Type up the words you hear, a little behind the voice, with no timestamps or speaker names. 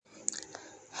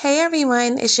Hey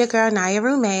everyone, it's your girl Naya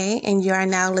Rume, and you are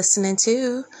now listening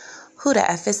to Who the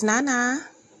F is Nana?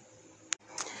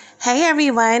 Hey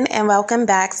everyone, and welcome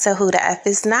back to Who the F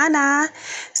is Nana.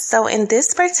 So in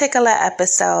this particular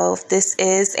episode, this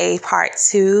is a part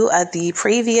 2 of the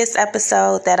previous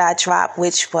episode that I dropped,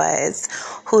 which was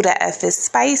Who the F is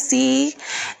Spicy.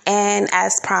 And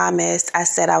as promised, I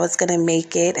said I was going to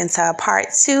make it into a part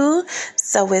 2.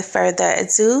 So with further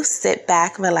ado, sit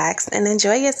back, relax, and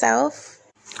enjoy yourself.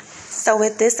 So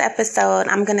with this episode,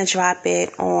 I'm going to drop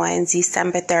it on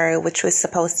December 3rd, which was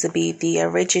supposed to be the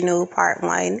original part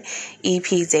 1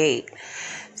 EP date.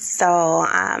 So,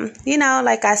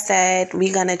 like I said,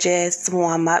 we're going to just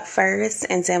warm up first,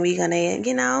 and then we're going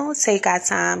to, take our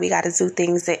time. We got to do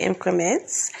things in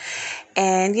increments.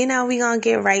 And, we're going to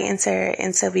get right into it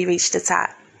until we reach the top.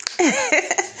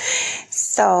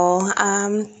 So,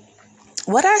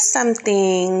 what are some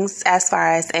things as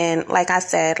far as, and like I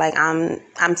said, like I'm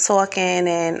talking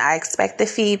and I expect the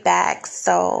feedback.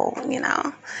 So,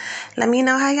 let me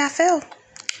know how y'all feel.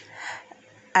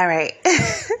 All right.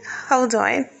 Hold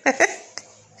on.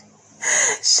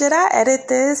 Should I edit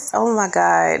this? Oh my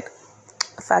God.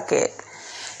 Fuck it.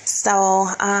 So,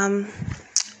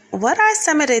 what are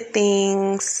some of the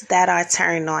things that are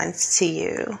turned on to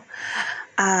you?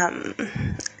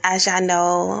 As y'all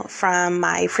know from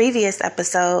my previous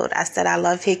episode, I said I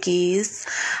love hickeys.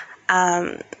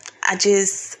 I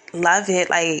just love it.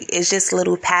 Like, it's just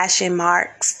little passion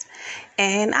marks.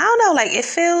 And I don't know, like, it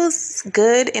feels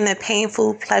good in a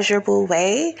painful, pleasurable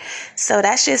way. So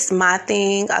that's just my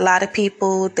thing. A lot of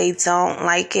people, they don't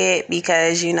like it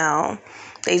because,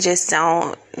 they just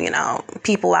don't,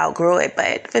 people outgrow it.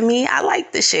 But for me, I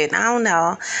like the shit. I don't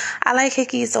know. I like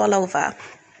hickeys all over.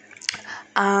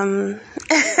 I'm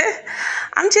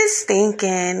just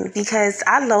thinking because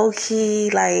I low-key,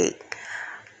 like,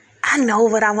 I know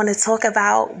what I want to talk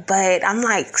about, but I'm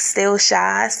like still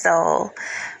shy. So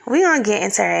we're going to get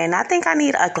into it. And I think I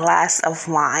need a glass of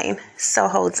wine. So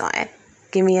hold on.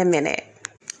 Give me a minute.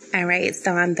 All right.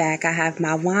 So I'm back. I have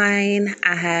my wine.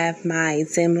 I have my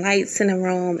dim lights in the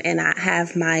room, and I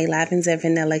have my lavender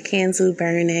vanilla candle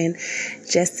burning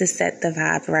just to set the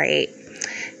vibe right.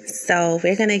 So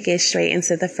we're going to get straight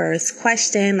into the first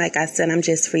question. Like I said, I'm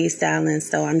just freestyling.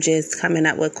 So I'm just coming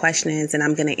up with questions and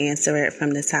I'm going to answer it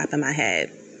from the top of my head.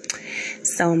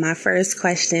 So my first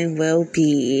question will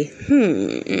be,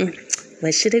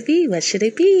 what should it be? What should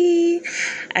it be?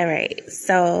 All right.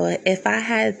 So if I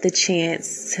had the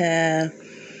chance to,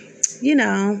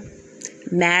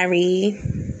 marry,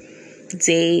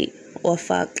 date, or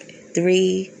fuck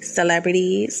 3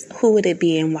 celebrities, who would it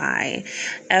be and why?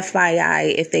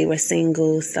 FYI, if they were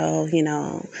single. So,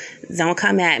 don't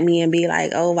come at me and be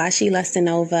like, oh, why she lusting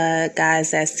over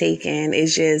guys that's taken?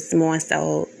 It's just more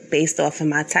so based off of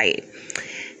my type.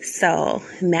 So,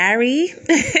 marry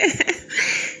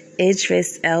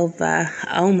Idris Elba.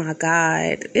 Oh my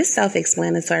God. It's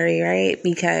self-explanatory, right?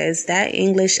 Because that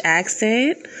English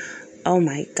accent, oh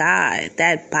my God,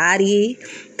 that body,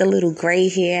 the little gray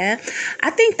hair.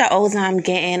 I think the older I'm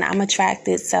getting, I'm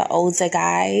attracted to older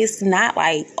guys. Not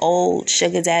like old,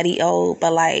 sugar daddy old,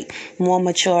 but like more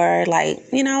mature. Like,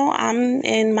 I'm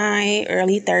in my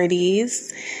early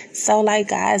 30s. So like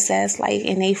guys that's like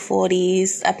in their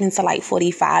 40s up into like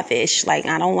 45-ish. Like,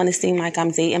 I don't want to seem like I'm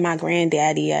dating my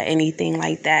granddaddy or anything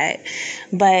like that.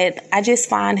 But I just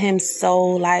find him so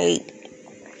like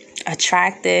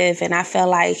attractive, and I feel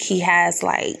like he has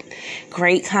like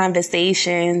great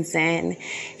conversations, and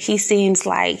he seems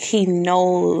like he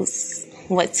knows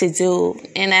what to do.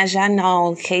 And as y'all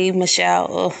know, K.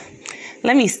 Michelle,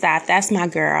 let me stop, that's my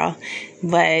girl,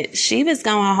 but she was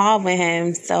going hard with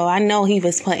him, so I know he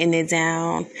was putting it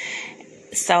down.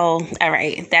 So all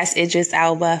right, that's Idris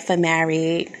Elba for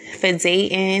married. For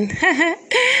dating,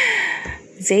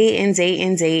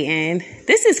 dating.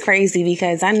 This is crazy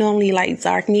because I normally like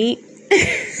dark meat.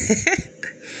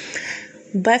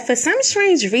 But for some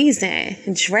strange reason,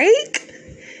 Drake,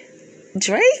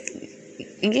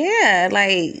 yeah,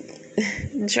 like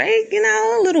Drake,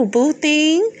 little boo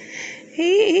thing.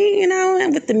 He,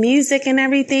 with the music and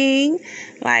everything,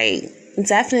 like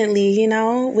definitely,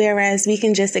 whereas we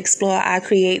can just explore our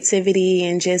creativity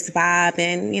and just vibe,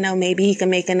 and, maybe he can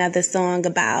make another song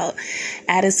about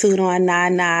attitude on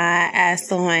Nana, ass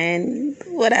on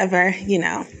whatever,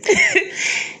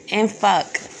 and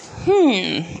fuck.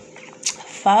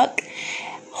 Fuck.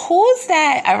 Who's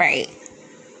that? All right.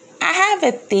 I have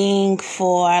a thing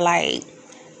for like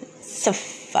to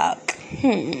fuck.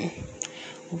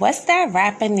 What's that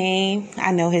rapper name?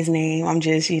 I know his name. I'm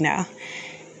just,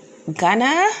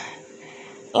 Gunna.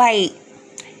 Like,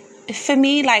 for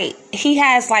me, like, he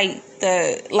has like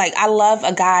I love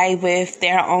a guy with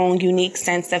their own unique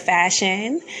sense of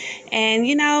fashion. And,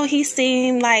 he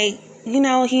seemed like, he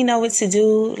know what to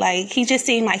do. Like, he just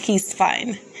seemed like he's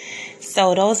fun.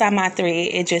 So those are my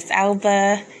three. Idris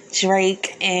Elba,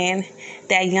 Drake, and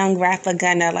that young rapper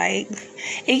Gunna. Like,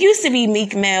 it used to be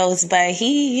Meek Mills, but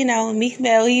Meek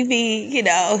Mill,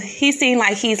 he seemed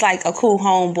like he's like a cool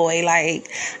homeboy. Like,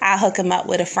 I'll hook him up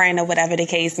with a friend or whatever the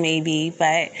case may be.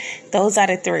 But those are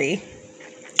the three.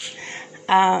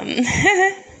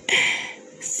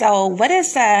 So what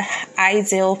is the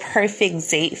ideal perfect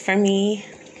date for me?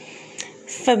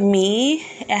 For me,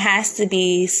 it has to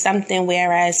be something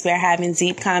whereas we're having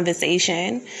deep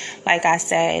conversation. Like I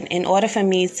said, in order for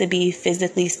me to be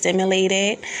physically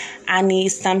stimulated, I need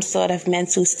some sort of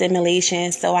mental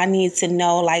stimulation. So I need to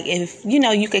know, like, if,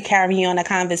 you could carry on a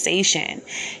conversation,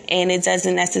 and it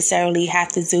doesn't necessarily have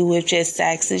to do with just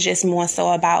sex. It's just more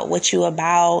so about what you're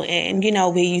about and,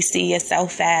 where you see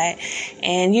yourself at.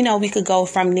 And, we could go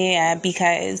from there,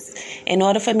 because in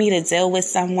order for me to deal with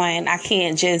someone, I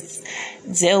can't just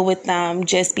deal with them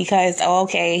just because,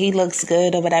 okay, he looks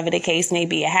good or whatever the case may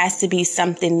be. It has to be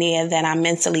something there that I'm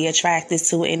mentally attracted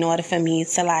to in order for me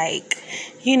to, like,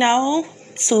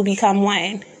 to become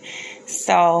one.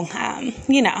 So,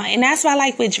 and that's what I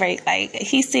like with Drake. Like,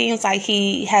 he seems like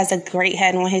he has a great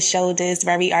head on his shoulders,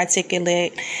 very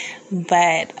articulate.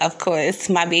 But, of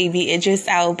course, my baby Idris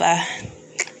Elba,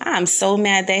 I'm so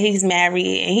mad that he's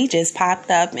married and he just popped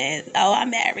up and,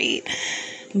 I'm married.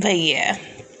 But, yeah.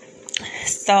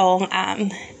 So,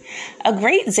 a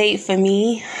great date for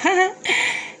me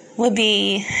would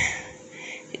be,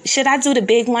 should I do the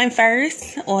big one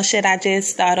first, or should I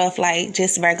just start off like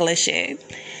just regular shit?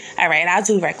 All right, I'll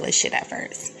do regular shit at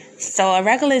first. So a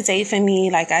regular date for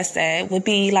me, like I said, would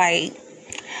be like,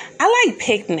 I like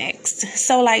picnics.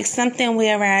 So like something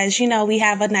whereas, we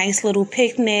have a nice little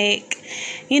picnic,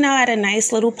 at a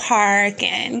nice little park,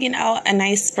 and, a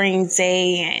nice spring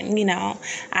day, and,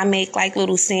 I make like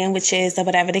little sandwiches or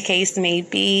whatever the case may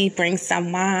be, bring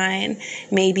some wine,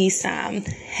 maybe some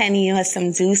Henny or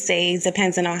some Douce,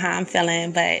 depending on how I'm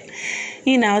feeling. But,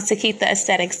 to keep the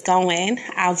aesthetics going,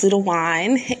 I'll do the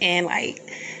wine and like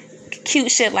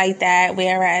cute shit like that,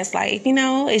 whereas like,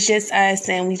 it's just us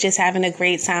and we just having a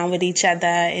great time with each other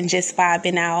and just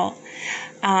vibing out.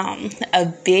 A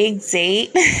big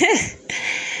date.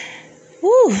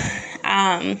 Woo.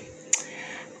 I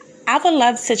would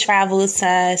love to travel to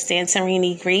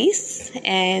Santorini, Greece,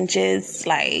 and just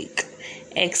like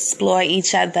explore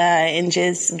each other and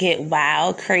just get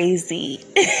wild, crazy.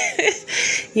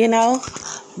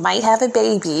 Might have a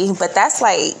baby, but that's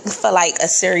like for like a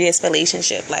serious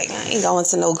relationship. Like, I ain't going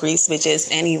to no Greece with just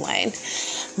anyone.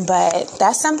 But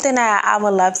that's something that I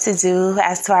would love to do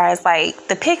as far as like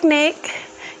the picnic,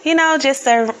 just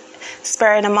a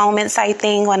spur of the moment type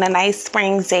thing on a nice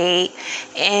spring date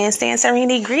in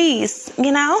Santorini, Greece,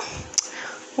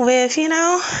 with,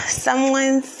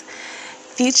 someone's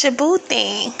future boo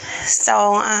thing.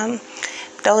 So,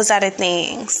 those are the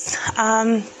things.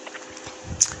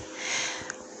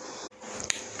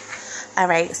 All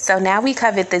right, so now we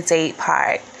covered the date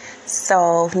part.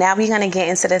 So now we're going to get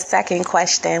into the second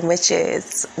question, which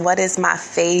is, what is my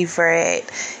favorite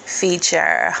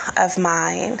feature of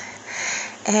mine?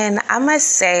 And I must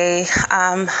say,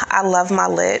 I love my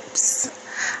lips.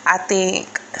 I think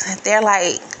they're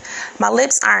like, my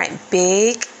lips aren't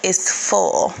big, it's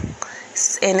full.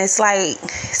 And it's like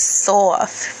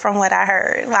soft from what I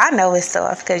heard. Well, I know it's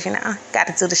soft because, got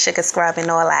to do the sugar scrub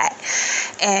and all that.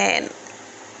 And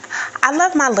I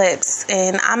love my lips,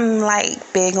 and I'm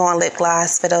like big on lip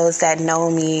gloss. For those that know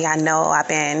me, I know I've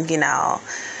been,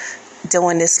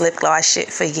 doing this lip gloss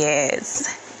shit for years.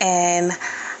 And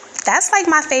that's like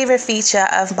my favorite feature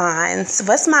of mine. So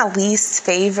what's my least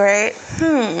favorite?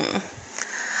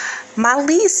 My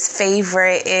least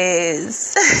favorite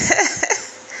is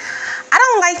I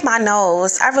don't like my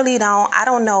nose. I really don't. I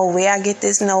don't know where I get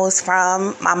this nose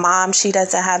from. My mom, she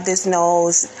doesn't have this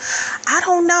nose. I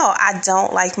don't know. I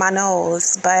don't like my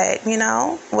nose. But,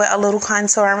 with a little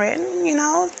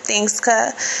contouring, things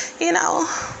could,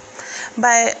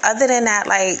 But other than that,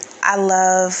 like, I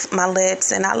love my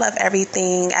lips and I love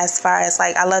everything as far as,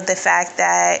 like, I love the fact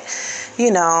that,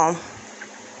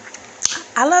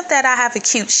 I love that I have a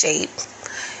cute shape.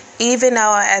 Even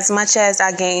though as much as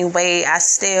I gain weight, I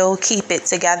still keep it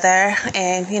together.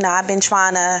 And, I've been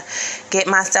trying to get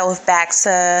myself back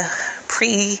to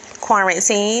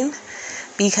pre-quarantine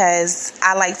because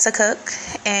I like to cook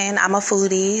and I'm a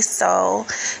foodie. So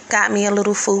got me a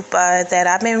little fupa that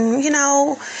I've been,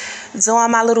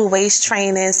 doing my little waist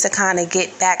trainings to kind of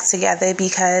get back together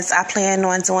because I plan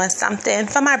on doing something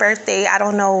for my birthday. I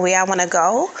don't know where I want to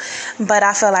go, but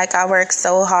I feel like I worked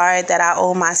so hard that I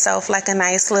owe myself like a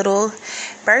nice little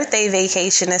birthday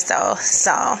vacation or so.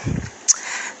 So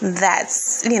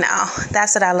that's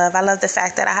what I love. I love the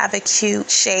fact that I have a cute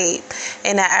shape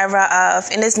in the era of,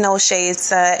 and there's no shade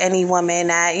to any woman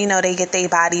that, they get their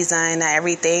bodies done and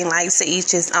everything, like to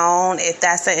each his own. If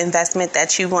that's an investment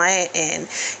that you want and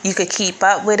you could keep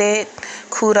up with it,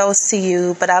 kudos to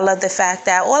you. But I love the fact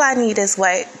that all I need is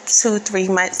 2-3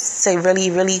 months to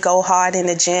really, really go hard in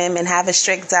the gym and have a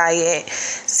strict diet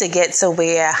to get to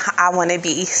where I want to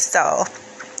be. So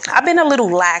I've been a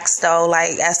little lax though,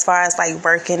 like as far as like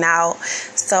working out.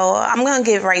 So I'm going to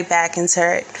get right back into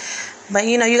it. But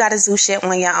you got to do shit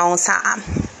on your own time.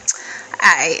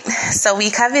 Alright, so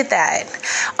we covered that.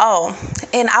 Oh,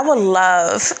 and I would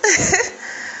love,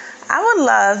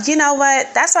 you know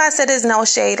what? That's why I said there's no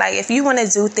shade. Like, if you want to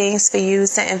do things for you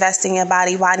to invest in your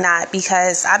body, why not?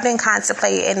 Because I've been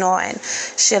contemplating on,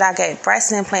 should I get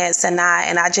breast implants or not?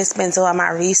 And I just been doing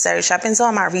my research. I've been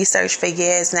doing my research for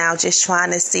years now, just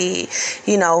trying to see,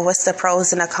 what's the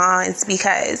pros and the cons.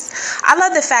 Because I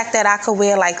love the fact that I could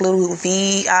wear like little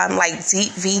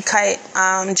deep V cut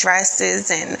dresses,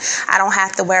 and I don't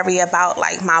have to worry about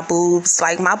like my boobs.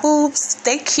 Like my boobs,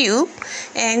 they cute,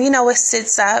 and it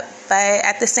sits up. But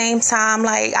at the same time,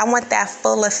 like, I want that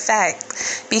full effect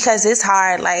because it's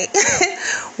hard. Like,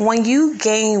 when you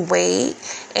gain weight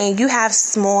and you have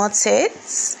small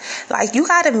tits, like, you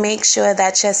got to make sure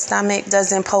that your stomach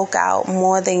doesn't poke out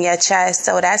more than your chest.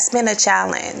 So that's been a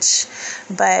challenge.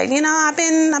 But, I've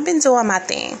been doing my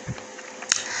thing.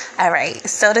 All right.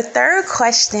 So the third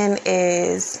question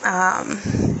is,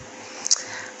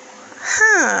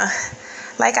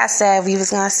 like I said, we was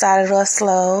going to start it off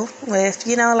slow with,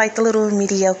 like the little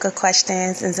mediocre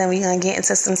questions, and then we're going to get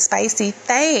into some spicy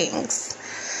things.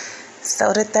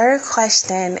 So the third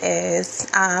question is,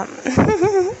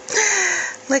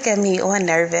 look at me all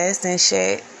nervous and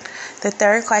shit. The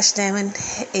third question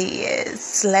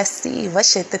is, let's see, what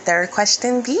should the third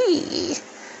question be?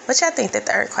 What y'all think the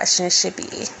third question should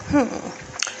be?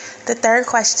 The third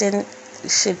question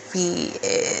should be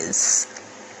is,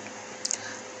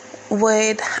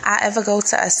 would I ever go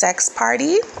to a sex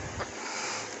party?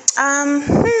 I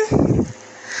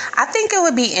think it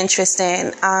would be interesting.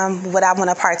 Would I want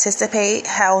to participate?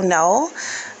 Hell no.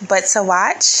 But to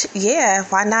watch, yeah,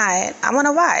 why not? I want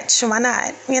to watch. Why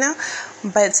not?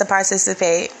 But to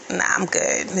participate, nah, I'm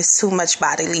good. There's too much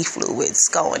bodily fluids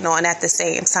going on at the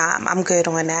same time. I'm good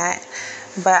on that.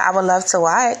 But I would love to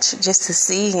watch just to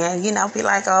see and, be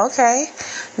like, oh, okay,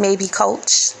 maybe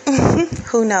coach.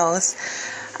 Who knows?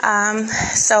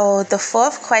 So the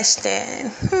fourth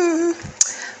question,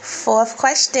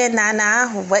 Nana,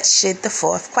 what should the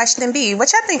fourth question be?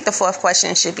 What y'all think the fourth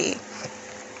question should be?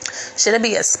 Should it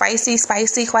be a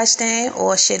spicy question,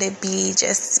 or should it be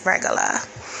just regular?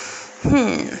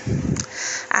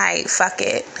 Alright, fuck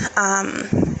it.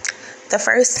 The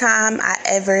first time I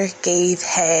ever gave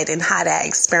head and how that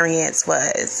experience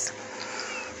was.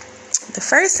 The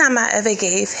first time I ever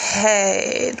gave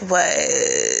head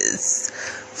was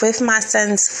with my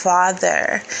son's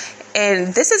father.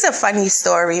 And this is a funny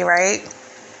story, right?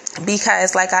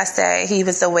 Because like I said, he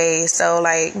was away. So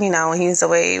like, when he was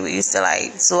away, we used to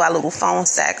like do our little phone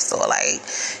sex, or like,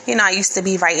 I used to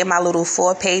be writing my little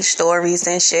 4-page stories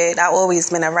and shit. I always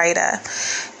been a writer.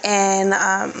 And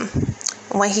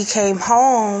when he came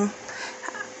home,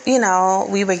 we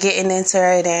were getting into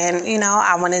it, and,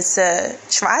 I wanted to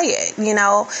try it.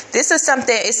 This is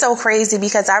something, it's so crazy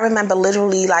because I remember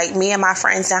literally like me and my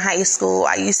friends in high school,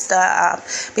 I used to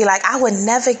be like, I would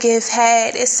never give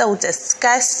head. It's so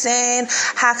disgusting.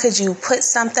 How could you put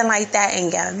something like that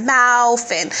in your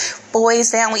mouth? And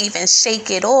boys, they don't even shake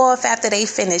it off after they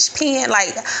finish peeing.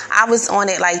 Like, I was on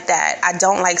it like that. I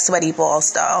don't like sweaty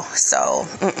balls though. So,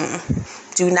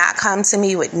 do not come to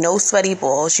me with no sweaty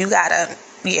balls. You gotta...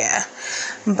 Yeah.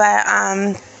 But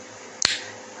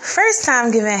first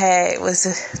time giving head was,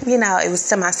 it was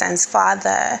to my son's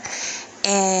father,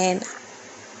 and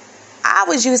I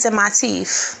was using my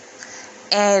teeth.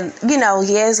 And,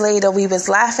 years later we was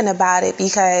laughing about it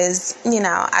because,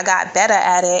 I got better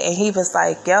at it, and he was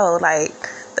like, yo, like,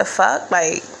 the fuck?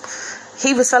 Like,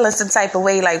 he was feeling some type of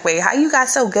way, like, wait, how you got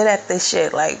so good at this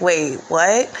shit? Like, wait,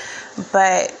 what?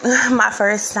 But my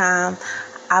first time,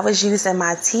 I was using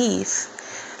my teeth,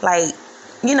 like,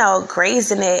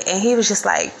 grazing it, and he was just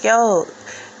like, yo,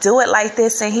 do it like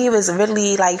this, and he was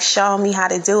really like showing me how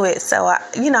to do it. So I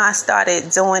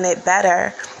started doing it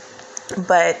better,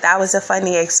 But that was a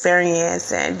funny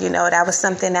experience, and that was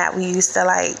something that we used to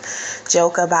like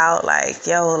joke about, like,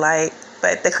 yo, like.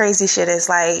 But the crazy shit is,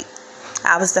 like,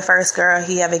 I was the first girl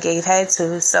he ever gave head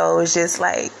to, so it was just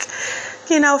like,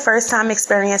 first time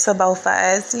experience for both of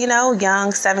us, young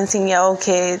 17-year-old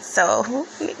kids, so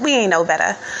we ain't no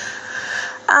better.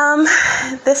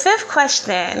 The fifth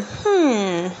question,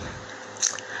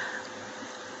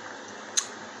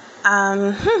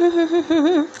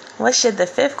 what should the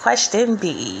fifth question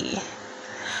be?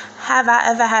 Have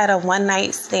I ever had a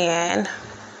one-night stand?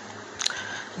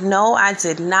 No, I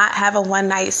did not have a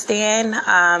one-night stand.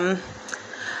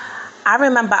 I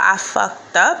remember I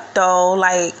fucked up, though,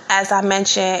 like, as I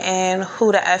mentioned in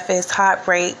Who the F is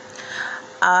Heartbreak.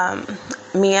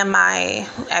 Me and my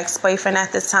ex-boyfriend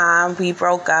at the time, we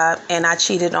broke up, and I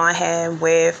cheated on him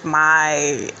with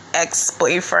my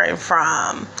ex-boyfriend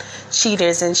from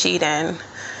Cheaters and Cheating.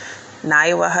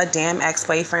 Naya with her damn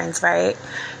ex-boyfriends, right?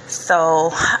 So,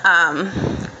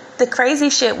 the crazy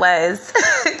shit was,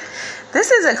 this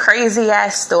is a crazy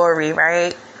ass story,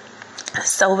 right?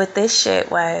 So what this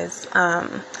shit was,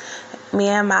 me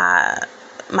and my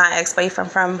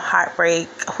ex-boyfriend from Heartbreak,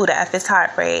 Who the F is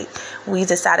Heartbreak, we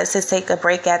decided to take a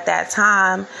break at that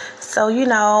time. So,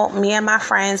 me and my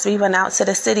friends, we went out to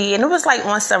the city, and it was like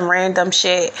on some random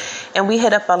shit, and we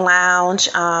hit up a lounge.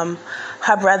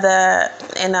 Her brother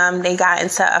and they got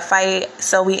into a fight,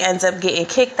 so we ended up getting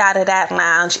kicked out of that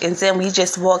lounge, and then we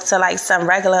just walked to like some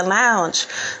regular lounge.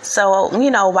 So,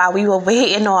 while we were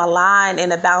waiting on line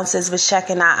and the bouncers was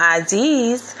checking our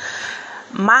IDs,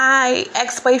 my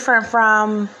ex-boyfriend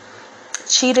from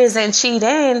Cheaters and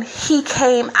Cheating, he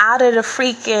came out of the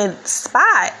freaking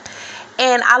spot.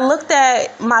 And I looked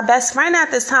at my best friend at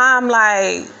this time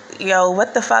like, yo,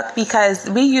 what the fuck? Because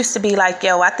we used to be like,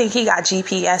 yo, I think he got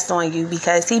GPS on you,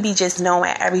 because he be just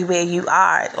knowing everywhere you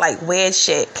are, like weird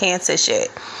shit, cancer shit.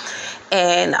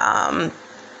 And I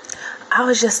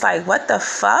was just like, what the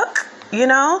fuck?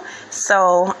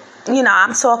 So,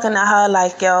 I'm talking to her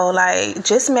like, yo, like,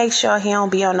 just make sure he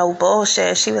don't be on no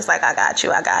bullshit. She was like, I got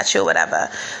you, whatever.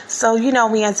 So,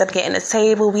 we ended up getting a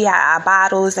table. We had our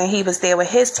bottles, and he was there with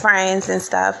his friends and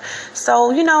stuff.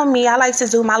 So, me, I like to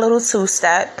do my little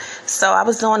two-step. So I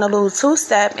was doing a little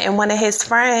two-step, and one of his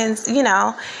friends,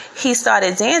 he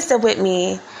started dancing with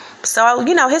me. So,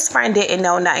 his friend didn't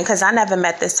know nothing, because I never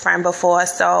met this friend before.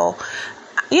 So,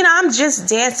 I'm just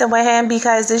dancing with him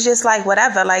because it's just like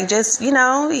whatever, like just, he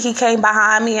came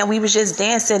behind me and we was just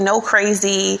dancing, no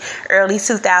crazy early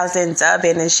 2000s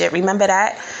dubbing and shit. Remember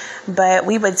that? But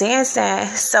we were dancing.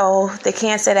 So the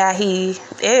cancer that he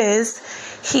is,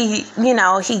 he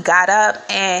got up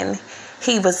and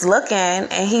he was looking,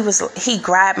 and he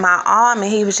grabbed my arm,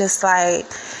 and he was just like,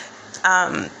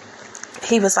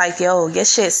 yo, your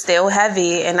shit's still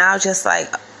heavy. And I was just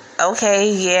like,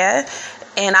 okay, yeah.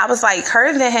 And I was like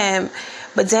curving him.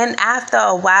 But then after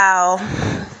a while,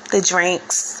 the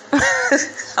drinks,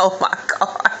 oh my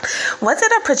God. Was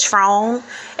it a Patron?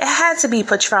 It had to be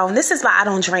Patron. This is why I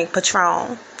don't drink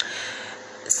Patron.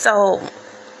 So,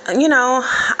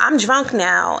 I'm drunk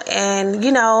now. And,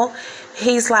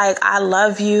 he's like, I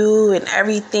love you and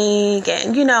everything.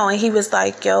 And, and he was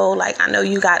like, yo, like, I know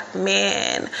you got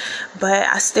men, but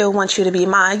I still want you to be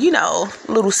mine,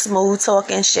 little smooth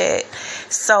talking shit.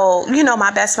 So,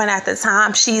 my best friend at the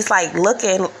time, she's like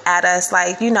looking at us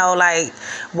like, like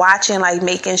watching, like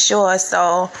making sure.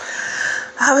 So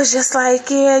I was just like,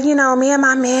 yeah, me and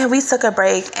my man, we took a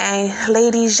break. And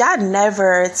ladies, y'all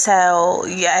never tell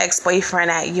your ex-boyfriend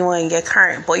that you and your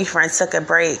current boyfriend took a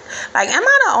break. Like, am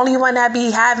I the only one that be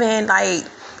having like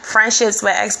friendships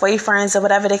with ex-boyfriends or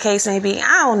whatever the case may be?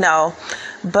 I don't know.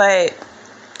 But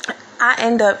I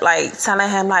end up like telling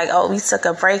him like, oh, we took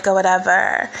a break or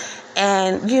whatever.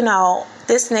 And,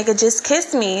 this nigga just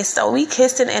kissed me. So we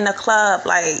kissing in the club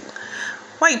like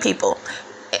white people.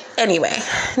 Anyway,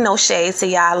 no shade to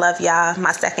y'all. I love y'all.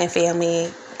 My second family,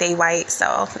 they white,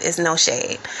 so it's no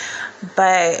shade.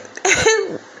 But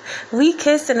we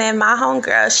kissing, and my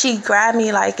homegirl, she grabbed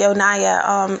me like, yo,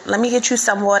 Naya, let me get you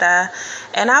some water.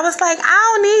 And I was like,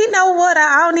 I don't need no water.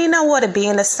 I don't need no water.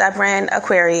 Being a stubborn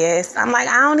Aquarius, I'm like,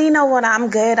 I don't need no water. I'm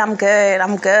good.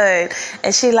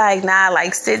 And she like, nah,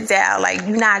 like, sit down. Like,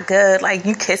 you not good. Like,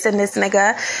 you kissing this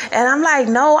nigga. And I'm like,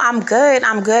 no, I'm good.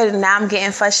 And now I'm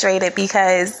getting frustrated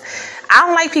because I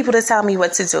don't like people to tell me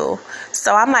what to do.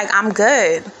 So I'm like, I'm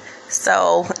good.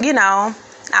 So,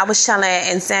 I was chilling,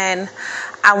 and then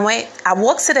I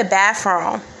walked to the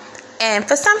bathroom, and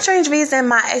for some strange reason,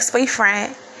 my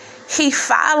ex-boyfriend, he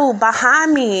followed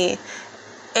behind me,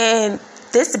 and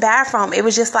this bathroom, it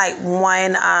was just like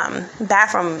one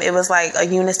bathroom. It was like a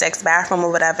unisex bathroom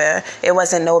or whatever. It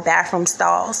wasn't no bathroom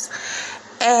stalls.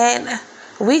 And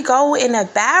we go in a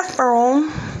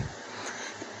bathroom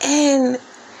and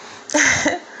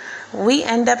we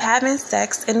end up having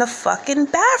sex in the fucking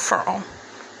bathroom.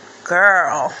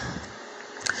 Girl.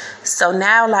 So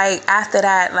now, like, after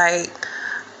that, like,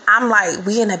 I'm like,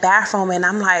 we in the bathroom and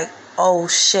I'm like, oh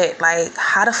shit, like,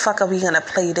 how the fuck are we gonna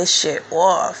play this shit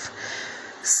off?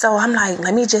 So I'm like,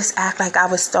 let me just act like I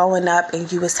was throwing up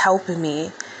and you was helping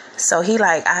me. So he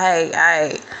like,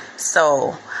 I.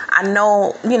 So I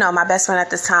know, you know, my best friend at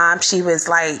the time, she was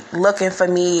like looking for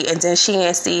me and then she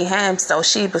didn't see him. So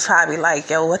she was probably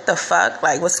like, yo, what the fuck?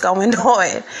 Like, what's going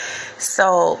on?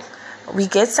 So we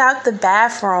gets out the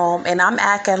bathroom and I'm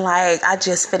acting like I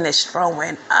just finished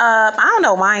throwing up. I don't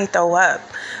know why I ain't throw up,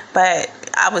 but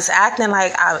I was acting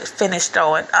like I finished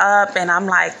throwing up and I'm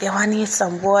like, yo, I need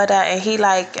some water. And he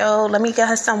like, yo, let me get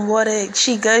her some water.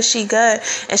 She good.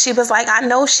 And she was like, I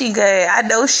know she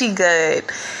good.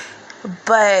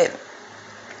 But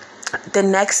the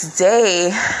next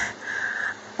day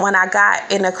when I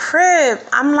got in the crib,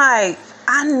 I'm like,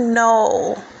 I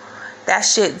know that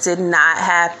shit did not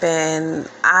happen.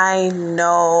 I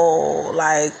know,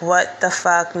 like, what the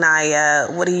fuck, Naya?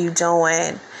 What are you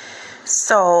doing?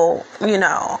 So, you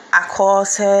know, I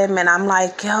calls him and I'm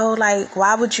like, yo, like,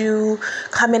 why would you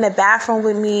come in the bathroom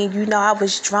with me? You know, I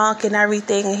was drunk and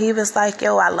everything. And he was like,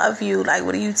 yo, I love you. Like,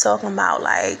 what are you talking about?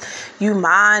 Like, you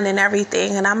mine and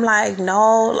everything. And I'm like,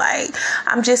 no, like,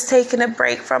 I'm just taking a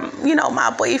break from, you know, my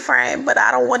boyfriend, but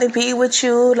I don't want to be with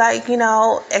you. Like, you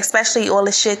know, especially all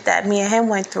the shit that me and him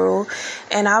went through.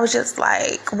 And I was just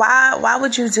like, why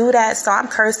would you do that? So I'm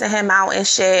cursing him out and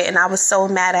shit. And I was so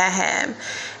mad at him.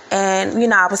 And, you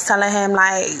know, I was telling him,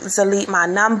 like, delete my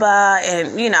number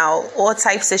and, you know, all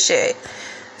types of shit.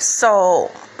 So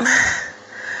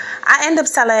I ended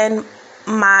up telling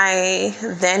my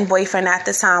then boyfriend at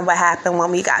the time what happened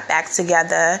when we got back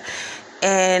together.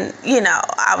 And, you know,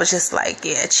 I was just like,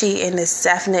 yeah, cheating is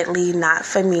definitely not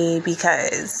for me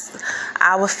because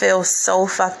I would feel so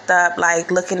fucked up, like,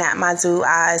 looking at my dude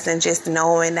eyes and just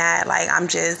knowing that, like, I'm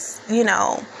just, you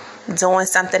know, doing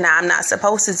something that I'm not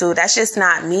supposed to do. That's just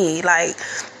not me. Like,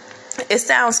 it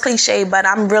sounds cliche, but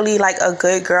I'm really like a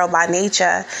good girl by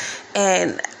nature.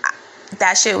 And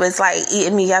that shit was like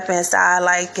eating me up inside.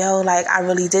 Like, yo, like, I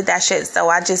really did that shit. So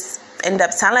I just ended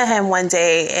up telling him one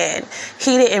day, and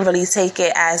he didn't really take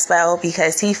it as well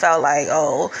because he felt like,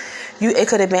 oh, it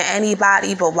could have been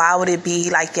anybody, but why would it be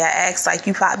like your ex? Like,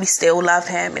 you probably still love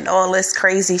him and all this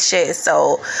crazy shit.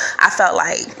 So I felt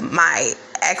like my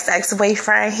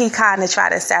ex-boyfriend, he kind of tried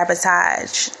to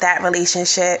sabotage that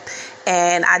relationship,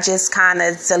 and I just kind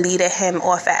of deleted him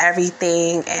off of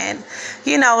everything. And,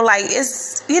 you know, like,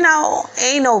 it's, you know,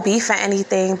 ain't no beef or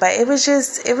anything, but it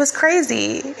was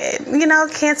crazy. And, you know,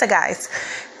 cancer, guys.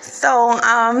 So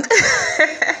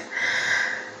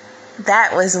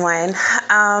that was one.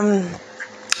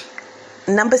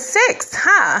 Number 6,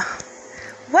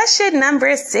 what should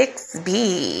number 6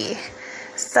 be?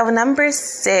 So number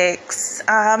 6,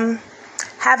 have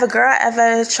a girl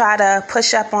ever try to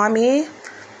push up on me?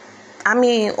 I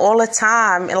mean, all the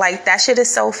time. Like, that shit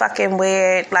is so fucking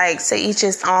weird. Like, to each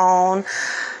his own.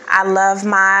 I love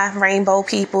my rainbow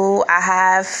people. I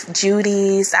have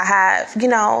Judy's. I have, you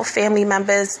know, family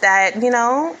members that, you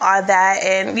know, are that.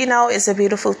 And, you know, it's a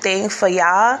beautiful thing for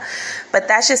y'all. But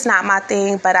that's just not my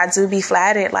thing. But I do be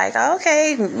flattered. Like,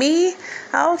 okay, me?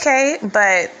 Okay.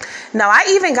 But, no, I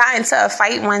even got into a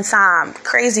fight one time.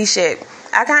 Crazy shit.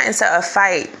 I got into a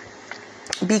fight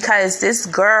because this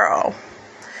girl,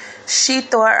 she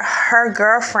thought her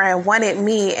girlfriend wanted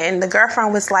me. And the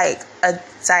girlfriend was like a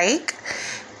dyke.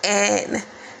 And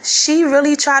she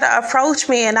really tried to approach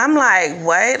me, and I'm like,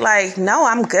 what? Like, no,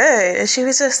 I'm good. And she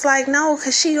was just like, no,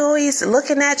 because she always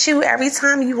looking at you every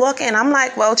time you walk in. I'm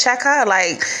like, well, check her.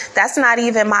 Like, that's not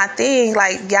even my thing.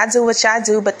 Like, y'all do what y'all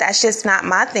do, but that's just not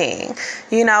my thing,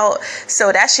 you know?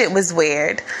 So that shit was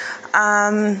weird.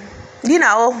 You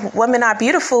know, women are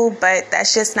beautiful, but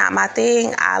that's just not my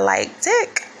thing. I like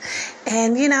dick,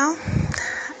 and, you know,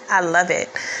 I love it.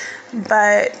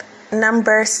 But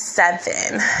Number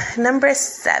 7.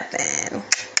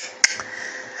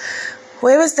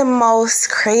 Where was the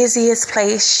most craziest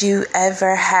place you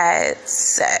ever had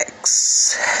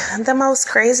sex? The most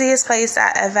craziest place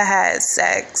I ever had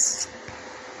sex.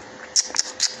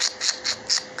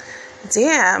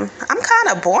 Damn, I'm kind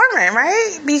of boring,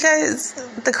 right? Because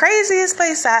the craziest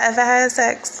place I ever had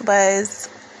sex was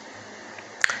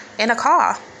in a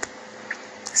car.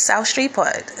 South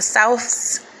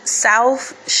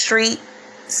Street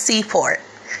Seaport.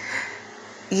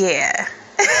 Yeah.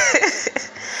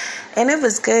 And it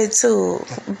was good too,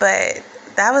 but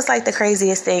that was like the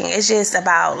craziest thing. It's just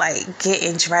about like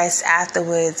getting dressed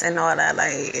afterwards and all that.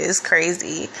 Like, it's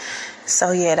crazy.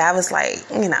 So yeah, that was like,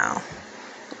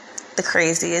 the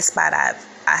craziest spot I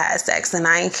had sex, and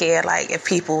I didn't care like if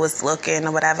people was looking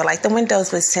or whatever. Like, the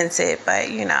windows was tinted, but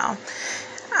I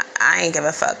ain't give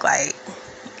a fuck. Like,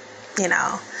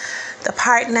 the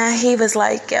partner, he was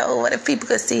like, yo, what if people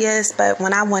could see us? But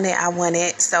when I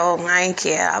wanted, so I ain't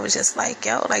care. I was just like,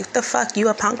 yo, like, the fuck, you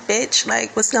a punk bitch?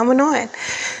 Like, what's going on?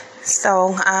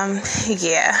 So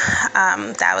yeah,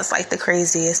 that was like the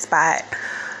craziest spot.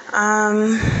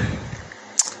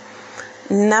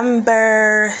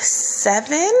 Number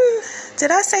 7.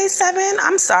 Did I say 7?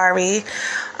 I'm sorry.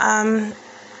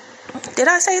 Did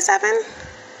I say 7?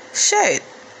 Shit.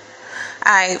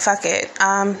 Alright, fuck it.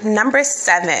 Number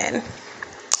 7.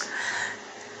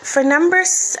 For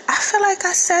numbers, I feel like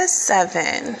I said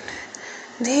 7.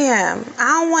 Damn, I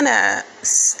don't want to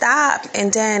stop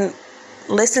and then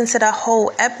listen to the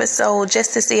whole episode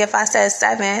just to see if I said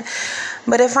 7.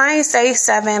 But if I ain't say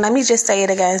 7, let me just say it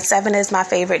again. 7 is my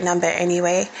favorite number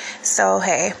anyway. So,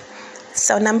 hey.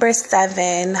 So, number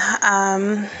 7.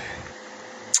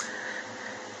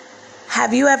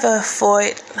 Have you ever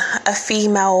fought a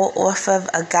female off of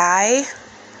a guy?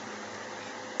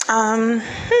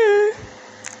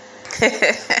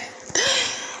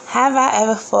 Have I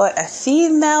ever fought a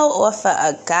female off of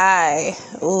a guy?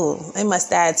 Ooh, it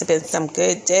must have to been some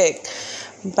good dick.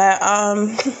 But,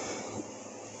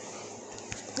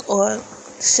 or,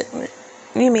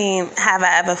 you mean, have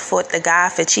I ever fought the guy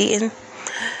for cheating?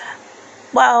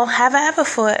 Well, have I ever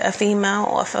fought a female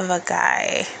off of a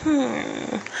guy?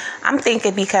 I'm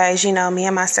thinking because, me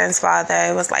and my son's father,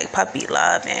 it was like puppy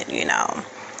love, and,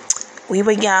 we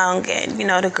were young, and,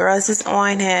 the girls was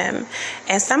on him.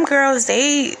 And some girls,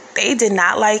 they did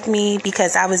not like me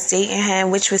because I was dating him,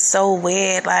 which was so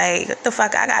weird. Like, what the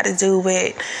fuck I got to do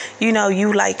with, you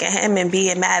liking him and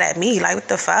being mad at me? Like, what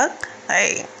the fuck?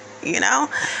 Like,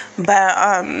 But,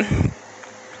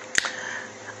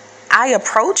 I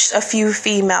approached a few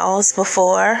females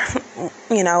before,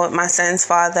 with my son's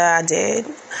father, I did.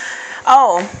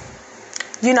 Oh,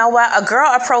 you know what? A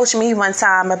girl approached me one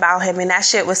time about him, and that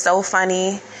shit was so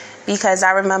funny because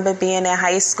I remember being in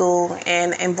high school,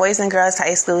 and in Boys and Girls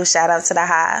High School, shout out to the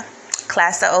high,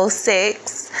 class of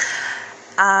 06.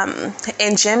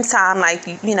 In gym time, like,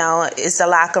 it's the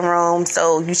locker room,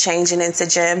 so you changing into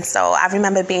gym. So I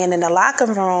remember being in the locker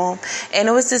room, and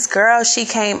it was this girl, she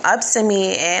came up to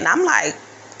me, and I'm like,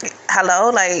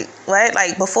 hello, like, what?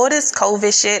 Like, before this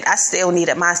COVID shit, I still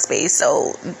needed my space,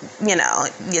 so,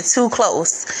 you're too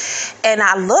close. And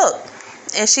I looked,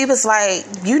 and she was like,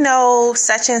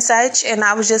 such and such, and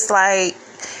I was just like,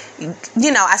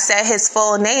 I said his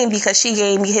full name because she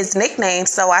gave me his nickname,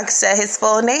 so I said his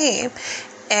full name.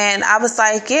 And I was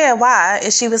like, yeah, why?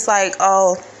 And she was like,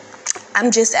 oh,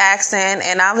 I'm just asking.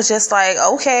 And I was just like,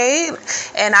 okay.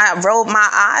 And I rolled my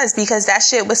eyes because that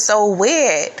shit was so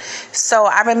weird. So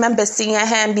I remember seeing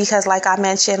him because, like I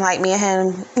mentioned, like, me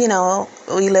and him,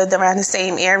 we lived around the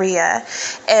same area.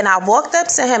 And I walked up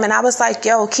to him and I was like,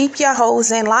 yo, keep your hoes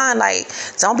in line. Like,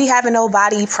 don't be having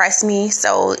nobody press me.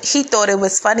 So he thought it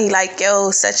was funny, like,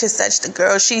 yo, such and such, the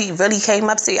girl, she really came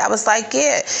up to you. I was like,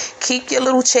 yeah, keep your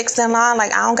little chicks in line.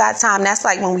 Like, I don't got time. That's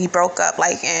like when we broke up,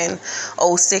 like in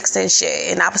 06 and shit.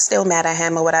 And I was still mad at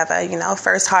him or whatever,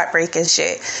 first heartbreak and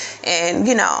shit. And,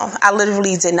 I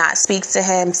literally did not speak to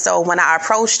him. So when I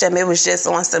approached him, it was just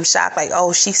on some shock, like,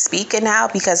 oh, she's speaking now?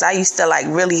 Because I used to, like,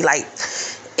 really, like,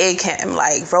 egg him,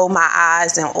 like, roll my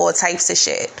eyes and all types of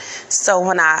shit. So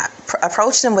when I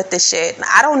approached him with this shit,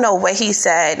 I don't know what he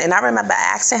said. And I remember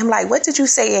asking him, like, what did you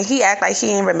say? And he acted like he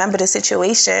didn't remember the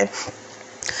situation.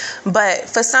 But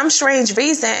for some strange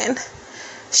reason,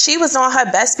 she was on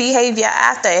her best behavior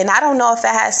after. And I don't know if it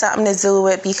had something to do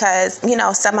with because,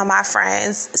 some of my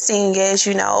friends, seniors,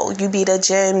 you be the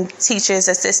gym teacher's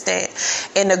assistant.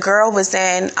 And the girl was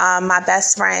in my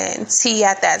best friend T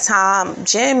at that time,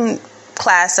 gym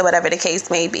class or whatever the case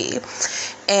may be.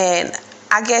 And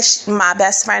I guess my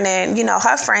best friend and,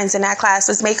 her friends in that class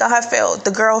was making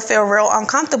the girl feel real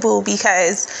uncomfortable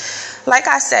because, like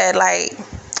I said, like,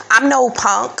 I'm no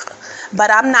punk. But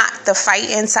I'm not the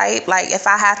fighting type. Like, if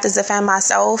I have to defend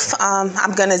myself,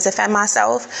 I'm going to defend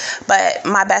myself. But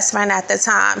my best friend at the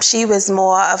time, she was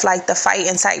more of, like, the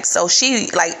fighting type. So she,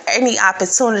 like, any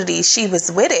opportunity, she was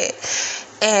with it.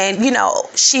 And,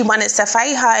 she wanted to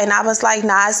fight her. And I was like,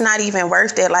 nah, it's not even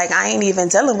worth it. Like, I ain't even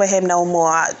dealing with him no more.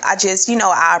 I just,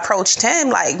 I approached him,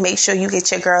 like, make sure you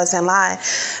get your girls in line.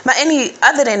 But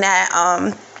other than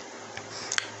that,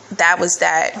 that was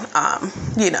that.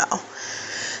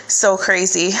 So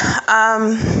crazy.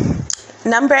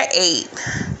 Number 8.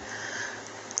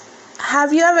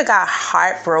 Have you ever got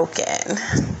heartbroken?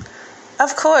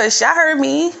 Of course, y'all heard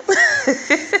me.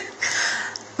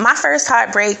 My first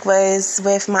heartbreak was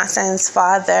with my son's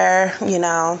father. Me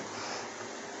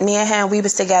and him, we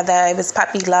was together. It was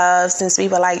puppy love since we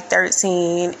were like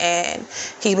 13, and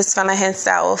he was feeling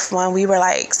himself when we were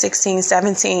like 16,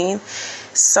 17.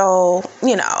 So,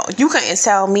 you couldn't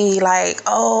tell me like,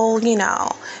 oh,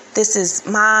 this is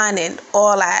mine and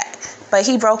all that. But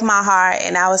he broke my heart,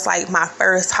 and that was like my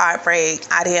first heartbreak.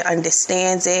 I didn't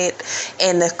understand it.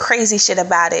 And the crazy shit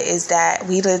about it is that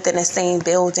we lived in the same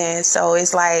building. So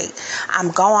it's like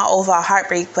I'm going over a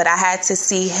heartbreak, but I had to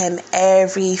see him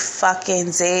every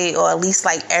fucking day, or at least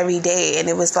like every day. And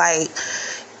it was like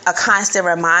a constant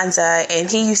reminder.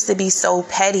 And he used to be so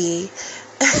petty.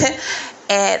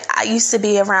 And I used to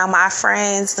be around my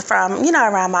friends from,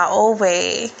 around my old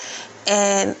way.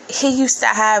 And he used to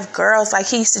have girls, like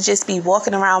he used to just be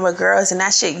walking around with girls, and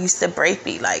that shit used to break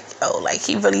me. Like, oh, like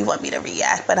he really want me to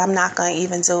react, but I'm not going to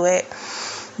even do it.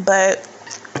 But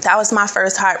that was my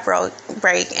first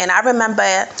heartbreak. And I remember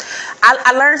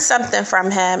I learned something from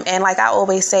him. And like I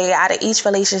always say, out of each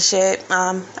relationship,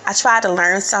 I try to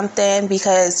learn something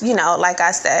because, like I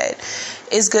said,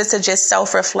 it's good to just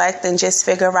self-reflect and just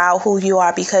figure out who you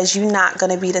are, because you're not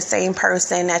going to be the same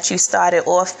person that you started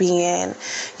off being,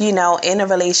 in a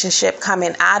relationship,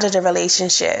 coming out of the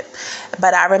relationship.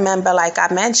 But I remember, like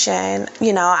I mentioned,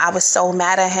 I was so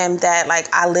mad at him that like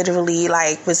I literally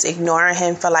like was ignoring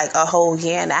him for like a whole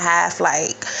year and a half,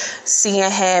 like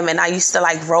seeing him, and I used to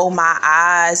like roll my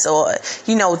eyes or,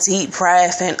 deep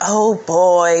breath and oh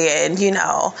boy, and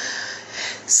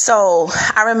So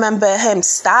I remember him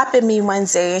stopping me one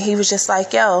day, and he was just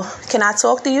like, yo, can I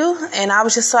talk to you? And I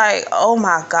was just like, oh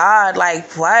my God, like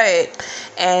what?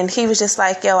 And he was just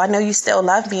like, yo, I know you still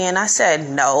love me. And I said,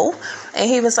 no. And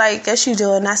he was like, yes, you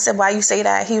do. And I said, why you say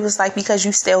that? He was like, because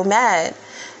you still mad.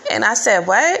 And I said,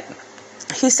 what?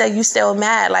 He said, you still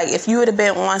mad? Like, if you would have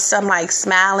been on some, like,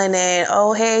 smiling and,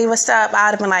 oh, hey, what's up? I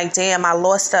would have been like, damn, I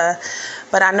lost her.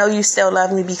 But I know you still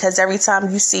love me, because every time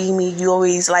you see me, you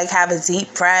always, like, have a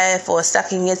deep breath or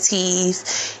sucking your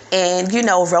teeth and,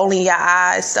 rolling your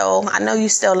eyes. So I know you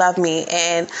still love me.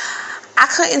 And I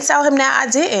couldn't tell him that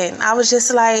I didn't. I was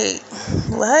just like,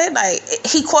 what? Like,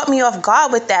 he caught me off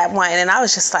guard with that one. And I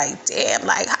was just like, damn,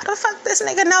 like, how the fuck this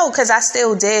nigga know? Because I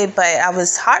still did, but I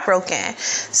was heartbroken.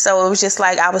 So it was just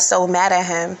like I was so mad at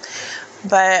him.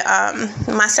 But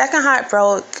my second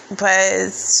heartbreak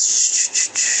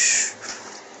was,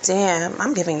 damn,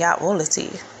 I'm giving y'all all the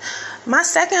tea. My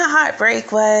second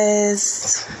heartbreak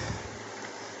was,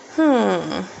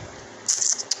 I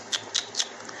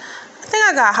think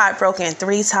I got heartbroken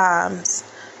 3 times.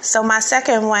 So my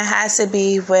second one has to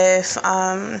be with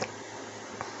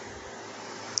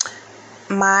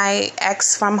my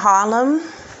ex from Harlem.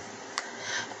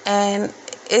 And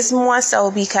it's more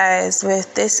so because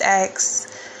with this ex,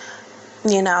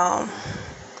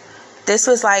 this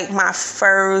was like my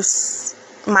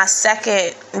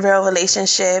second real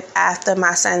relationship after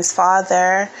my son's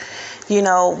father,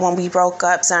 when we broke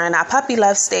up during our puppy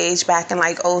love stage back in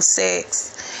like 2006.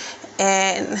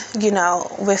 And,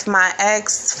 with my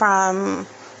ex from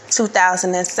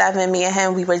 2007, me and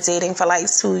him, we were dating for like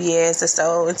 2 years or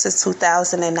so into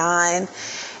 2009.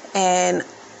 And,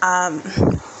 I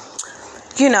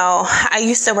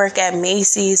used to work at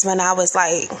Macy's when I was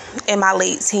like in my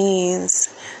late teens.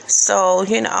 So,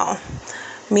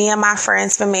 me and my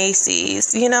friends from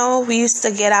Macy's, we used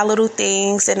to get our little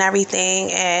things and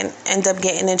everything and end up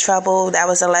getting in trouble. That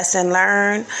was a lesson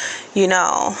learned.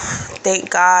 Thank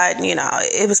God,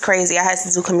 it was crazy. I had to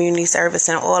do community service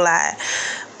and all that.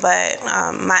 But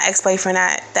my ex-boyfriend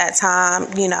at that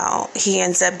time, he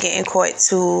ends up getting caught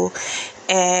too.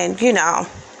 And,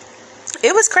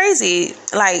 it was crazy.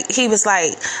 Like, he was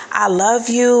like, I love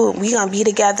you. We gonna be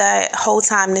together. Whole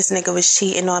time this nigga was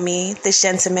cheating on me. This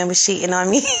gentleman was cheating on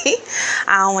me.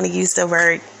 I don't want to use the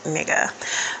word nigga.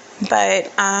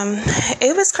 But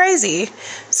it was crazy.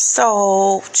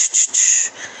 So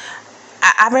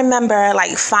I remember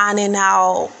like finding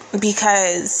out,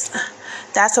 because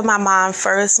that's when my mom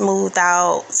first moved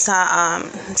out to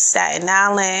Staten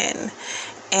Island.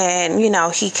 And,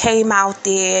 he came out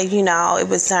there, it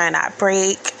was during our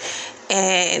break.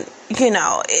 And,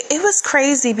 it was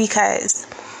crazy because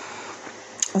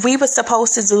we were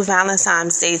supposed to do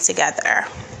Valentine's Day together.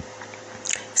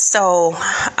 So,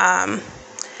 I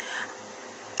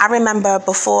remember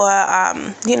before,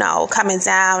 coming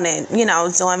down and,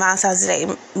 doing Valentine's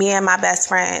Day, me and my best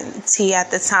friend, T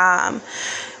at the time,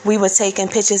 we were taking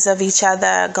pictures of each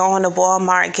other, going to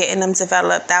Walmart, getting them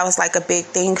developed. That was like a big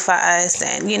thing for us.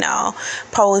 And,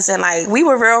 posing, like, we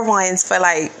were real ones for,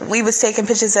 like, we was taking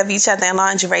pictures of each other in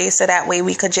lingerie so that way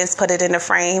we could just put it in the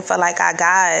frame for, like, our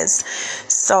guys.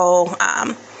 So,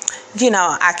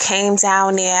 I came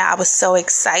down there. I was so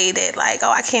excited. Like, oh,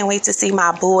 I can't wait to see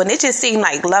my boo. And it just seemed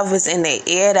like love was in the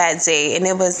air that day. And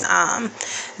it was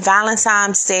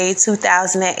Valentine's Day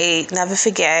 2008. Never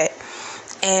forget.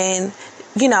 And,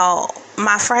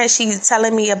 my friend, she's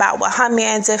telling me about what her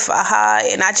man did for her.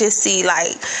 And I just see,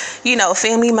 like,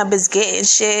 family members getting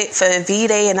shit for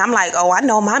V-Day. And I'm like, oh, I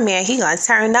know my man. He gonna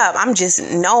turn up. I'm just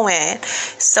knowing.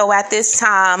 So at this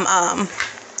time,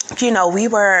 we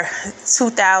were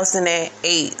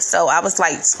 2008, so I was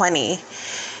like 20,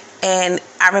 and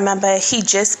I remember he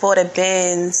just bought a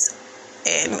Benz,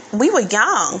 and we were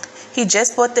young. He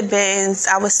just bought the Benz,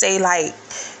 I would say like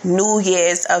New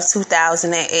Year's of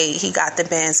 2008, he got the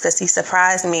Benz, because he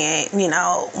surprised me,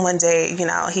 one day,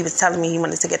 he was telling me he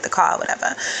wanted to get the car or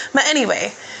whatever. But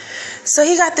anyway, so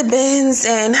he got the Benz,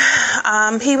 and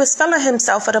he was feeling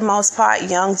himself for the most part.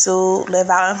 Young dude, live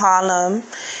out in Harlem.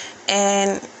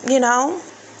 And,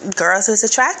 girls was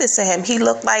attracted to him. He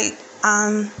looked like,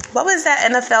 what was that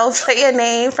NFL player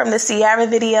name from the Ciara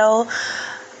video?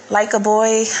 Like a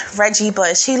boy, Reggie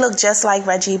Bush. He looked just like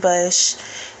Reggie Bush.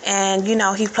 And,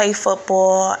 he played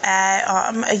football at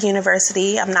a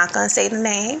university. I'm not going to say the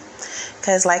name.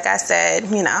 Because, like I said,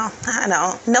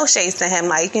 no shades to him.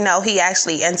 Like, he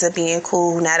actually ends up being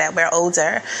cool now that we're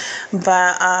older.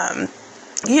 But,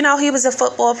 he was a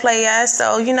football player.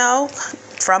 So,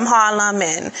 from Harlem,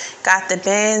 and got the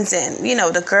Benz, and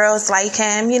the girls like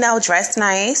him, dressed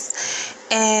nice.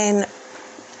 And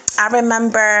I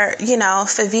remember,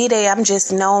 for V-Day, I'm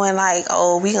just knowing like,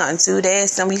 oh, we gonna do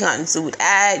this and we gonna do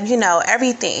that,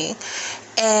 everything.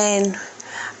 And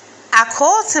I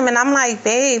called him and I'm like,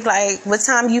 babe, like, what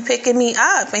time you picking me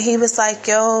up? And he was like,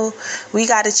 yo, we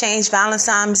got to change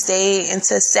Valentine's Day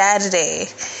into Saturday.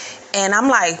 And I'm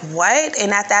like, what?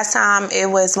 And at that time, it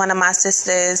was one of my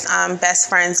sister's best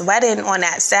friend's wedding on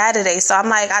that Saturday. So I'm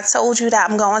like, I told you that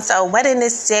I'm going to a wedding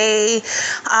this day.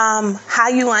 How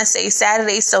you want to say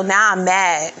Saturday? So now I'm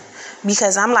mad.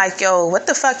 Because I'm like, yo, what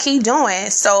the fuck he doing?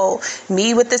 So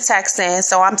me with the texting.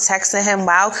 So I'm texting him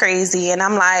wild crazy. And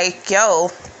I'm like, yo,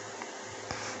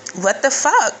 what the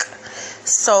fuck?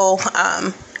 So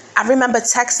I remember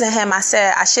texting him. I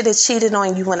said, I should have cheated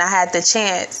on you when I had the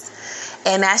chance.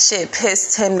 And that shit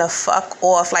pissed him the fuck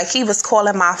off. Like, he was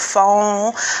calling my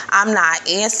phone. I'm not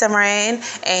answering.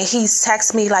 And he's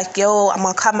texting me like, yo, I'm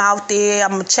going to come out there.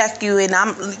 I'm going to check you. And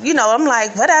I'm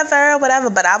like, whatever.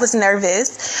 But I was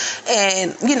nervous.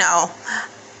 And,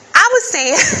 I was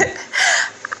saying,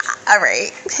 all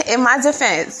right, in my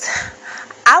defense,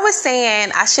 I was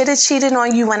saying I should have cheated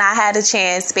on you when I had a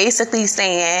chance. Basically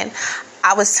saying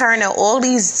I was turning all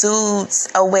these dudes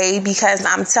away because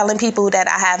I'm telling people that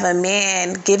I have a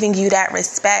man, giving you that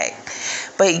respect.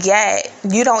 But yet,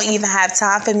 you don't even have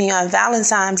time for me on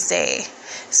Valentine's Day.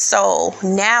 So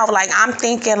now, like, I'm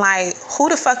thinking, like, who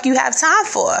the fuck you have time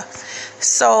for?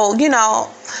 So,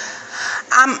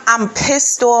 I'm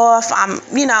pissed off.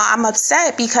 I'm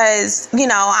upset because,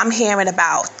 I'm hearing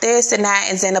about this and that.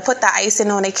 And then to put the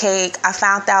icing on the cake, I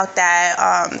found out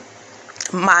that,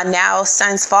 my now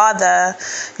son's father,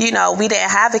 we didn't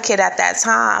have a kid at that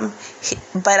time,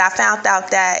 but I found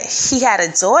out that he had a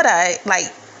daughter.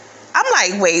 Like, I'm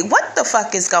like, wait, what the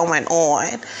fuck is going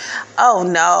on? Oh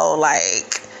no,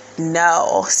 like,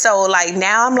 no. So like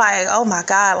now I'm like, oh my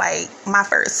God, like my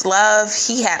first love,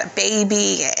 he had a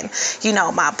baby, and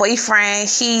my boyfriend,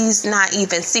 he's not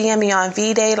even seeing me on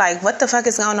V-Day. Like, what the fuck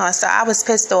is going on? So I was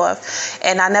pissed off,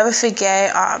 and I never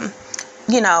forget,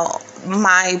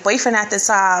 my boyfriend at the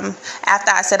time,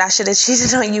 after I said I should have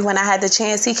cheated on you when I had the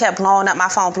chance, he kept blowing up my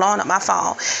phone,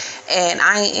 and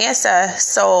I ain't answer.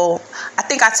 So I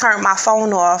think I turned my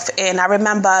phone off, and I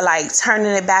remember like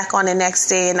turning it back on the next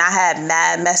day, and I had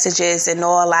mad messages and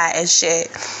all that and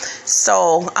shit.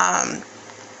 So,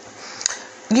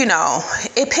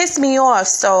 it pissed me off.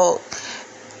 So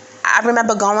I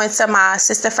remember going to my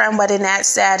sister friend wedding that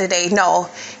Saturday. No,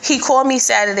 he called me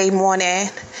Saturday morning,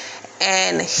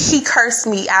 and he cursed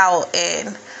me out,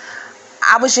 and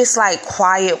I was just like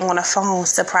quiet on the phone.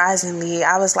 Surprisingly,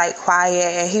 I was like quiet,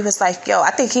 and he was like, yo,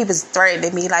 I think he was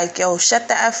threatening me, like, yo, shut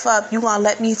the F up. You gonna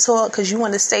let me talk because you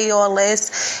want to say all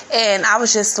this? And I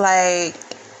was just like,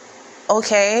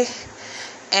 okay.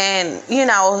 And,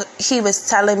 he was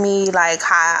telling me like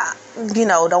how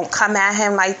don't come at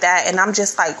him like that. And I'm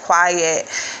just like quiet,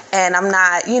 and I'm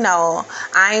not,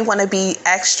 I ain't want to be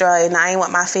extra, and I ain't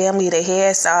want my family to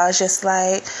hear. So I was just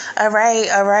like, all right.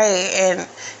 And,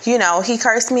 he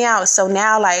cursed me out. So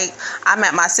now, like, I'm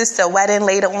at my sister's wedding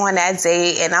later on that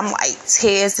day, and I'm like,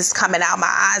 tears is coming out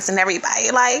my eyes, and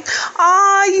everybody like,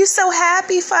 oh, you so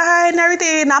happy for her and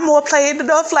everything. And I'm all playing it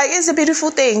off like it's a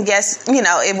beautiful thing. Yes,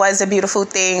 it was a beautiful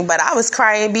thing, but I was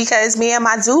crying because me and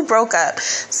my dude broke up.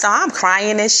 So I'm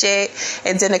crying and shit.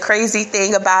 And then the crazy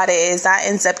thing about it is I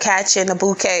ends up catching a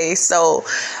bouquet. So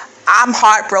I'm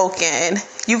heartbroken.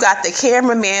 You got the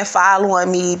cameraman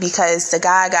following me because the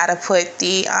guy got to put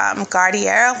the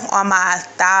Garnier on my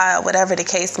thigh, or whatever the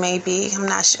case may be. I'm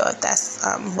not sure if that's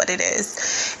what it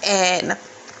is. And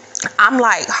I'm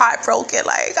like heartbroken,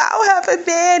 like I don't have a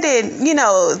bed, and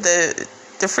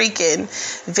the freaking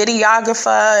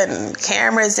videographer and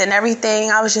cameras and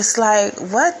everything. I was just like,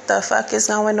 what the fuck is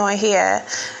going on here?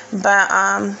 But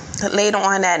later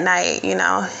on that night,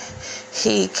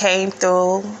 he came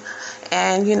through,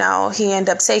 and he ended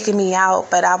up taking me out.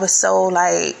 But I was so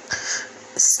like,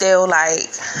 still like,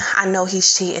 I know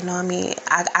he's cheating on me.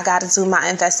 I got to do my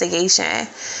investigation.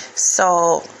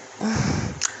 So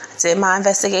did my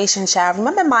investigation, child.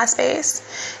 Remember MySpace?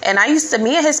 And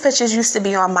me and his pictures used to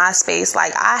be on MySpace.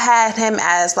 Like, I had him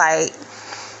as like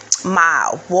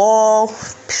my wall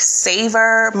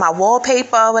saver, my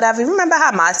wallpaper, whatever. You remember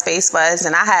how MySpace was?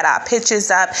 And I had our pictures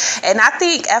up. And I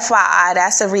think, FYI,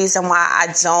 that's the reason why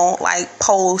I don't like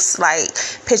post like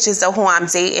pictures of who I'm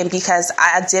dating, because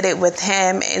I did it with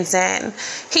him, and then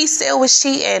he still was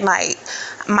cheating. Like,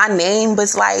 my name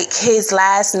was like his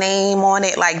last name on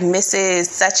it, like Mrs.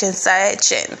 Such and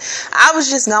Such, and I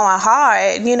was just going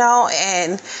hard,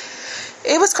 and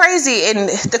it was crazy. And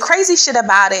the crazy shit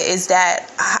about it is that,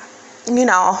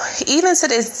 even to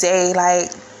this day,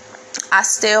 like, I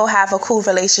still have a cool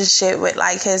relationship with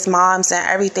like his moms and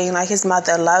everything. Like, his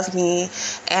mother loved me,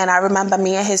 and I remember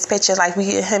me and his pictures, like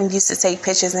we and him used to take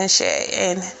pictures and shit.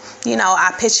 And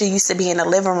our picture used to be in the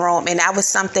living room, and that was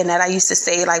something that I used to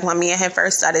say, like, when me and him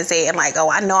first started dating, like, oh,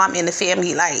 I know I'm in the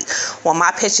family, like, when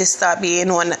my pictures start being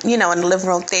on, in the living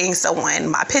room thing. So when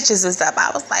my pictures was up,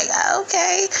 I was like, oh,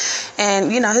 okay.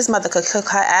 And his mother could cook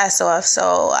her ass off,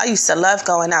 so I used to love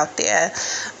going out there.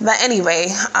 But anyway,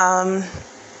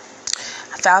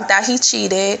 found out he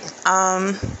cheated,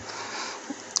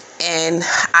 and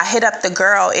I hit up the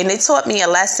girl, and it taught me a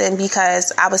lesson,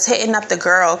 because I was hitting up the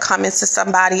girl coming to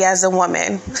somebody as a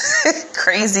woman.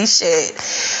 Crazy shit.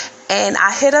 And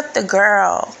I hit up the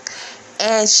girl,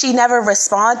 and she never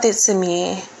responded to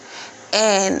me.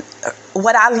 And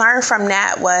what I learned from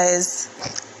that was,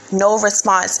 no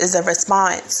response is a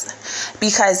response,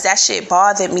 because that shit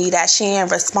bothered me that she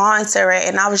didn't respond to it.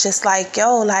 And I was just like,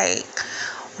 yo, like,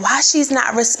 why she's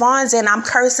not responding? I'm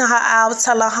cursing her out,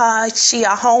 telling her she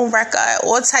a home wrecker,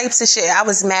 all types of shit. I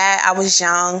was mad. I was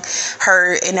young,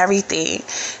 hurt, and everything.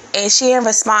 And she didn't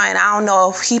respond. I don't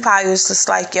know if he probably was just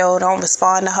like, yo, don't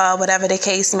respond to her, whatever the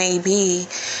case may be.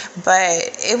 But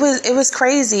it was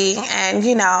crazy. And,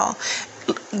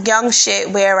 young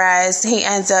shit, whereas he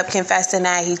ends up confessing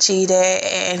that he cheated,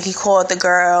 and he called the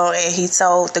girl, and he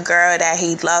told the girl that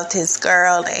he loved his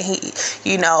girl, and he,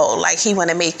 like, he want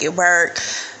to make it work.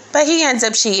 But he ends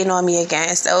up cheating on me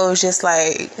again. So it was just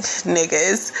like,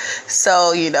 niggas.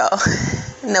 So,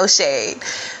 no shade.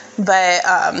 But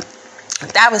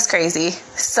that was crazy.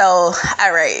 So,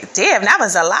 all right. Damn, that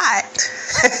was a lot.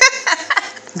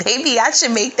 Maybe I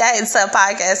should make that into a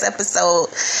podcast episode.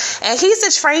 And he's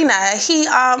a trainer.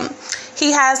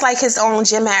 He has like his own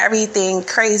gym and everything,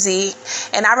 crazy.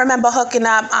 And I remember hooking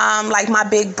up like my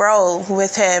big bro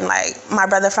with him, like my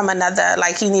brother from another,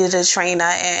 like he needed a trainer.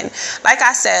 And like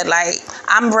I said, like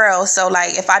I'm real. So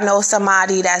like if I know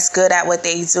somebody that's good at what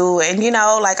they do, and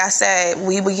like I said,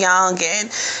 we were young,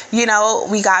 and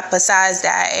we got besides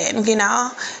that, and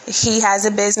he has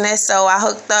a business. So I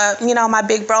hooked up, my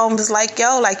big bro, and was like,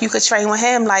 yo, like you could train with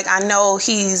him. Like I know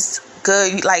he's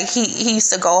good. Like he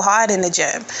used to go hard in the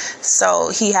gym, so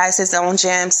he has his own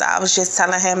gym. So I was just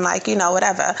telling him, like,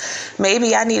 whatever,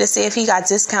 maybe I need to see if he got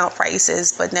discount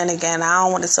prices. But then again, I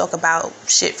don't want to talk about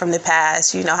shit from the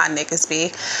past. You know how niggas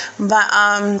be. But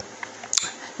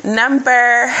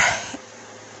number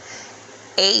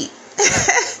 8.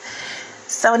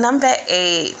 So number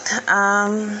 8,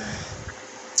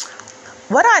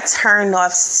 what are turn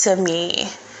offs to me?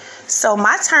 So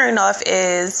my turn off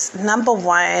is, number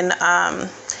 1,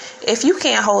 if you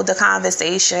can't hold the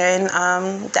conversation,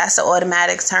 that's an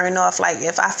automatic turn off. Like,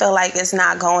 if I feel like it's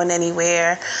not going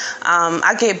anywhere,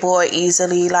 I get bored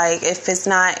easily. Like, if it's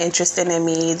not interested in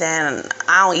me, then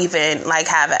I don't even like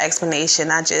have an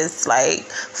explanation. I just like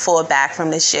fall back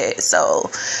from the shit. So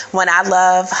when I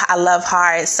love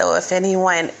hard. So if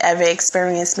anyone ever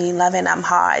experienced me loving them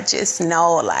hard, just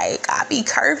know, like, I be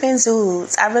curving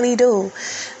dudes. I really do.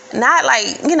 Not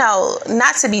like,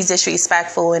 not to be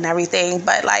disrespectful and everything,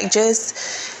 but like, just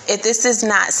if this is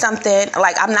not something,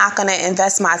 like, I'm not going to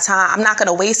invest my time. I'm not going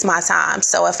to waste my time.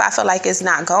 So if I feel like it's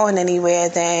not going anywhere,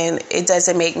 then it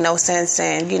doesn't make no sense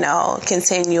in,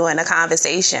 continuing a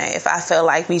conversation if I feel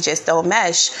like we just don't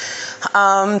mesh.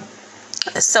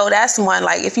 So that's one,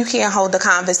 like, if you can't hold the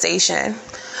conversation.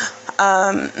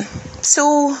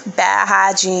 2, bad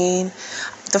hygiene.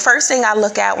 The first thing I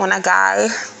look at when a guy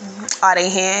are their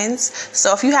hands.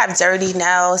 So if you have dirty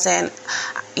nails, and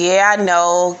yeah, I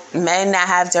know men that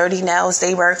have dirty nails,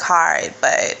 they work hard,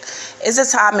 but it's a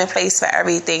time and place for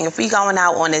everything. If we going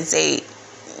out on a date,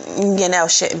 your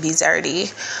nails shouldn't be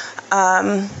dirty.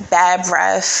 Bad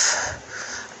breath,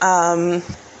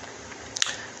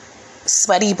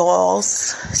 sweaty balls,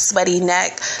 sweaty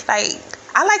neck. Like,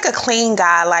 I like a clean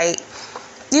guy. Like,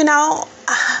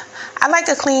 I like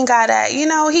a clean guy that,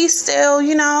 he's still,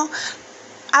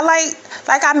 I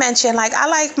like I mentioned, like, I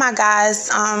like my guys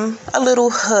a little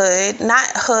hood, not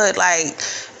hood like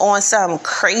on some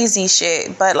crazy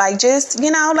shit, but like, just,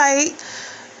 like,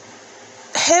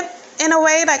 hip in a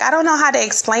way. Like, I don't know how to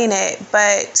explain it,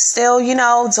 but still, doing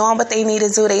what they need to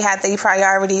do. They have their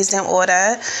priorities in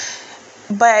order,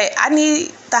 but I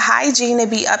need the hygiene to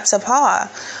be up to par.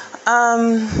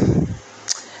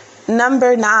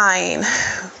 Number nine.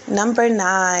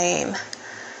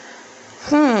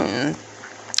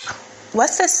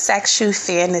 What's a sexual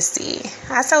fantasy?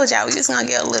 I told y'all we was gonna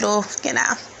get a little,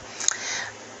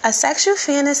 a sexual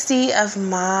fantasy of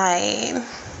mine.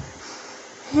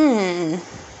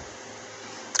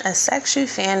 A sexual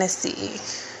fantasy.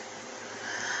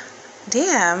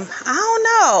 Damn, I don't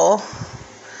know.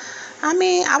 I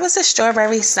mean, I was a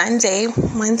strawberry sundae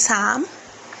one time,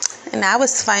 and that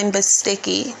was fun but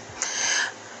sticky.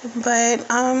 But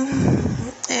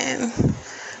and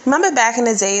remember back in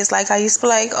the days, like, I used to be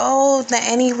like, oh, the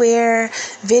Anywhere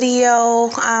video,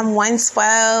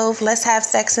 112, let's have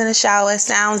sex in the shower.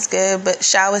 Sounds good, but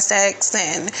shower sex,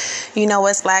 and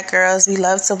us black girls, we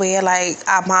love to wear like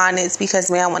our bonnets because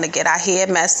we don't want to get our hair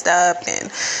messed up,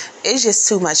 and it's just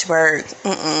too much work.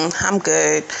 I'm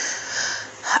good.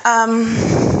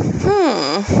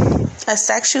 A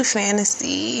sexual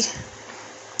fantasy.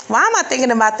 Why am I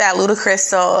thinking about that Ludacris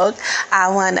song? I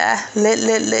wanna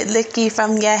lick you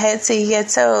from your head to your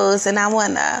toes, and I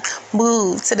wanna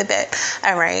move to the bed.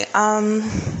 All right.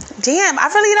 Damn, I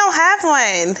really don't have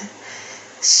one.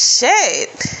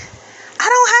 Shit. I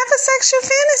don't have a sexual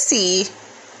fantasy.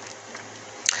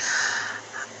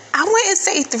 I wouldn't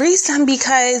say threesome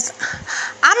because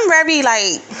I'm very,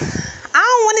 like, I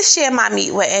don't want to share my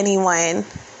meat with anyone.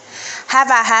 Have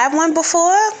I had one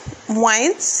before?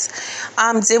 Once.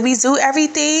 Did we do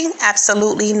everything?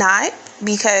 Absolutely not.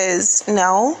 Because,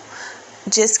 no,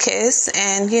 just kiss.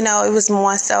 And, it was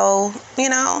more so,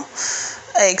 an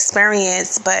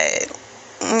experience. But,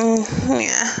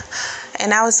 yeah.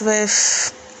 And I was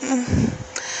with,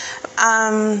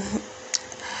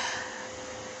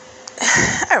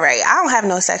 all right, I don't have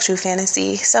no sexual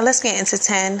fantasy. So let's get into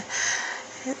 10.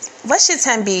 What should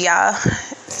 10 be, y'all?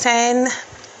 10.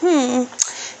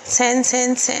 10.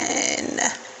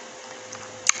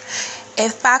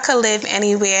 If I could live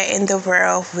anywhere in the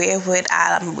world, where would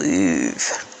I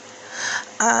move?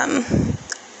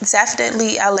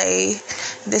 Definitely LA.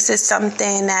 This is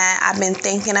something that I've been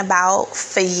thinking about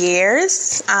for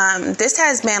years. This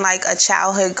has been like a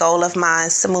childhood goal of mine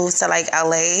to move to like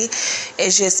LA.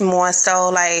 It's just more so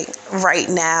like right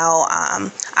now,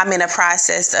 I'm in a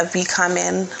process of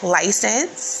becoming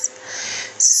licensed.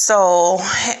 So,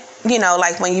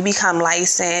 like when you become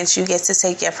licensed, you get to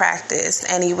take your practice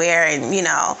anywhere, and,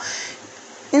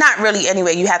 not really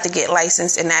anywhere. You have to get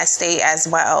licensed in that state as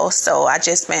well. So I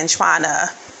just been trying to,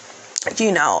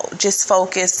 just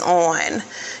focus on,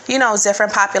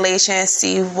 different populations,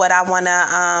 see what I want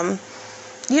to,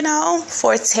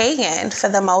 forte in for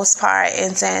the most part,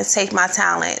 and then take my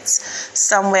talents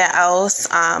somewhere else,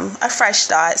 a fresh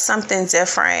start, something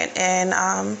different, and,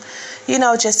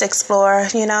 just explore,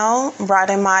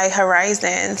 broaden my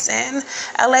horizons. And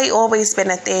LA always been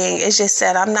a thing. It's just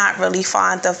that I'm not really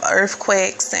fond of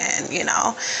earthquakes, and,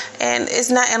 and it's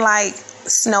nothing like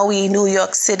snowy New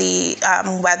York City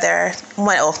weather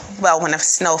when the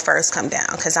snow first come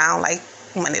down, because I don't like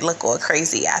when it look all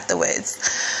crazy afterwards.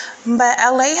 But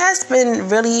LA has been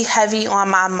really heavy on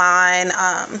my mind.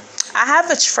 I have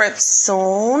a trip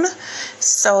soon,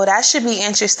 so that should be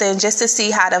interesting just to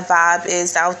see how the vibe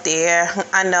is out there.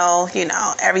 I know,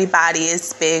 everybody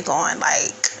is big on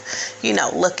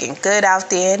looking good out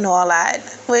there and all that,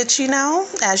 which,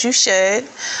 as you should.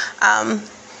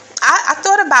 I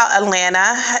thought about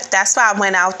Atlanta. That's why I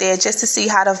went out there, just to see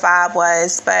how the vibe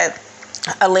was. But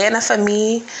Atlanta for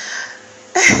me,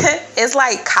 it's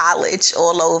like college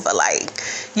all over. Like,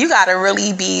 you gotta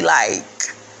really be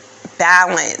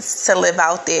balanced to live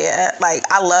out there. Like,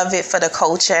 I love it for the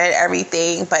culture and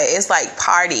everything, but it's like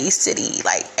party city,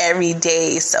 every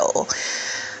day. So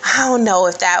I don't know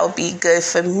if that would be good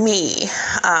for me.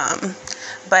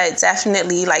 But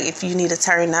definitely, if you need to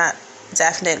turn up,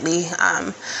 definitely.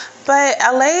 But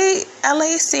LA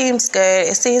seems good.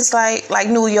 It seems like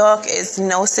New York is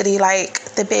no city like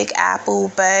the Big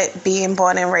Apple, but being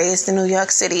born and raised in New York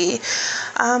City,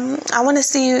 I want to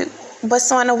see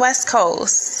what's on the West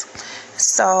Coast.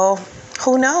 So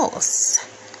who knows?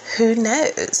 Who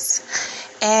knows?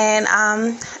 And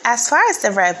as far as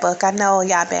the Red Book, I know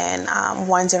y'all been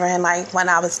wondering when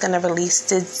I was gonna release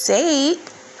the date.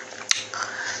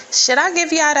 Should I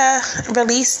give y'all the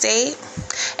release date?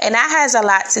 And that has a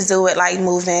lot to do with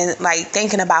moving,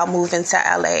 thinking about moving to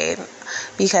LA,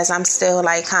 because I'm still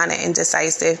kind of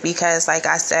indecisive, because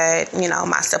I said,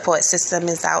 my support system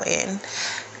is out in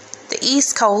the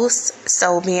East Coast,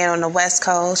 so being on the West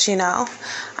Coast,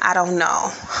 I don't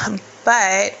know.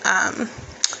 But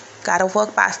gotta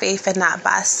walk by faith and not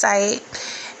by sight.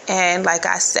 And like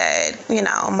I said,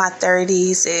 my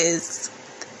 30s is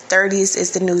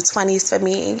the new 20s for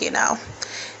me,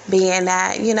 being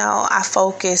that, I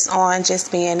focus on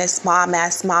just being this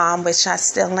mom-ass mom, which I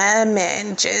still am,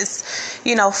 and just,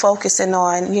 focusing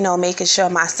on, making sure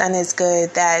my son is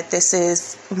good, that this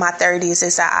is my 30s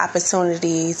is an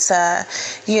opportunity to,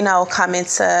 come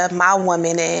into my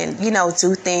woman and,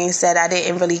 do things that I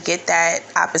didn't really get that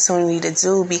opportunity to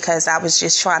do because I was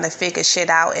just trying to figure shit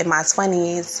out in my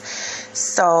 20s.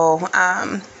 So,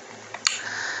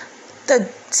 the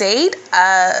date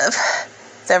of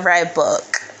the Red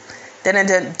Book. I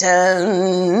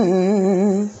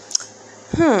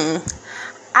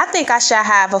think I should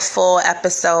have a full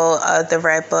episode of the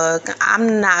Red Book.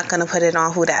 I'm not going to put it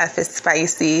on Who the F is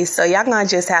Spicy, so y'all going to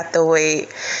just have to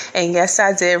wait. And yes,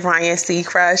 I did Ryan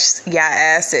Seacrest, y'all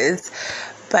asses.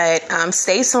 But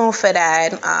stay tuned for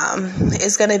that.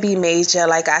 It's going to be major.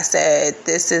 Like I said,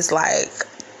 this is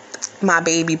my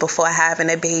baby before having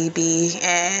a baby,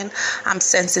 and I'm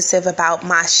sensitive about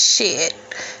my shit.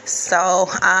 So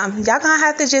y'all gonna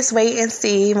have to just wait and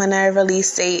see when the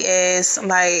release date is.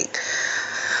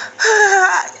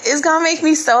 It's gonna make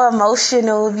me so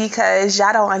emotional because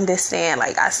y'all don't understand.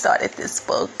 I started this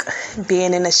book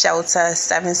being in a shelter,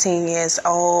 17 years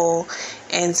old,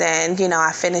 and then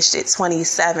I finished it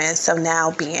 27, so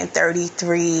now being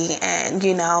 33, and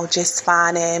just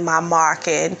finding my mark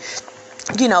and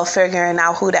figuring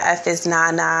out who the F is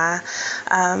Nana.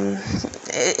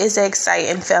 It's an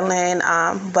exciting feeling,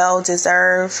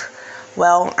 well-deserved,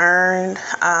 well-earned,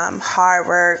 hard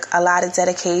work, a lot of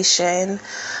dedication,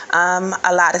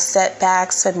 a lot of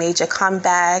setbacks for major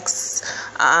comebacks,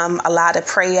 a lot of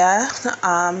prayer,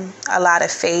 a lot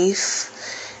of faith,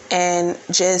 and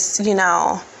just,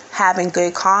 having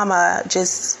good karma,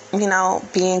 just,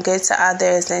 being good to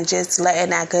others and just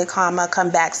letting that good karma come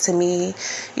back to me,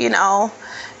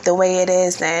 the way it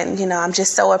is. And, I'm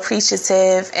just so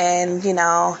appreciative. And, I don't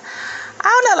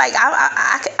know,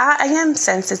 I am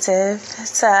sensitive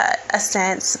to a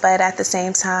sense, but at the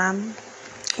same time,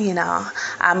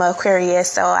 I'm an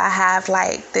Aquarius, so I have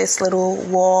this little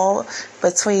wall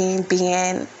between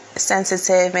being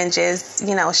sensitive and just,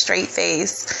 straight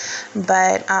face.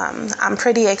 But I'm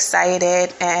pretty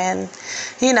excited, and,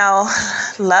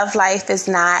 love life is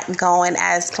not going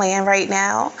as planned right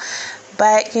now.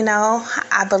 But,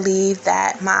 I believe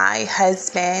that my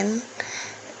husband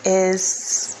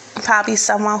is probably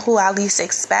someone who I least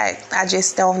expect. I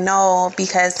just don't know,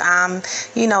 because I'm,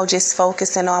 just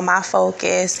focusing on my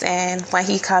focus. And when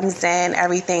he comes in,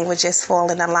 everything would just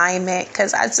fall in alignment,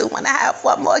 because I do want to have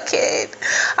one more kid.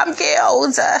 I'm getting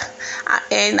older.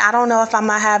 And I don't know if I'm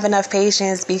going to have enough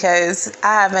patience, because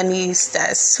I have a niece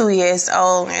that's 2 years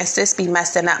old, and sis be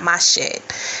messing up my shit.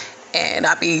 And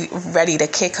I'll be ready to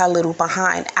kick her little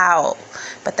behind out.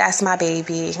 But that's my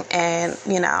baby. And,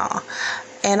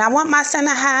 and I want my son to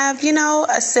have,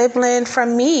 a sibling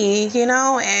from me,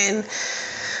 and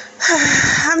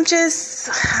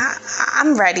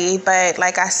I'm ready, but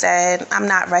like I said, I'm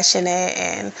not rushing it.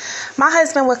 And my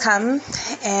husband would come,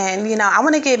 and I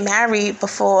want to get married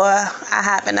before I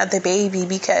have another baby,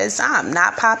 because I'm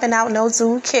not popping out no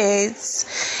 2 kids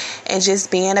and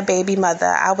just being a baby mother.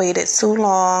 I waited too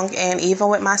long, and even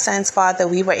with my son's father,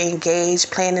 we were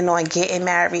engaged, planning on getting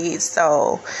married.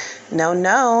 So,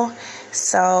 no.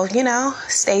 So,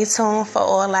 stay tuned for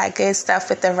all that good stuff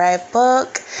with the Red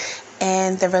Book.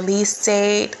 And the release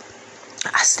date,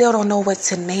 I still don't know what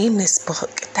to name this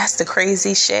book. That's the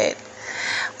crazy shit.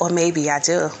 Or maybe I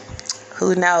do.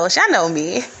 Who knows? Y'all know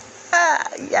me.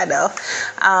 Y'all know.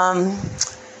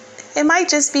 It might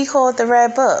just be called The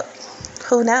Red Book.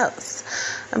 Who knows?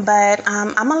 But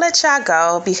I'm going to let y'all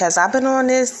go, because I've been on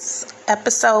this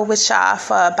episode with y'all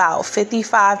for about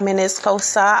 55 minutes,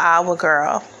 close to an hour,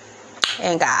 girl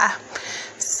and guy.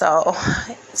 So,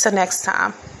 till next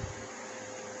time.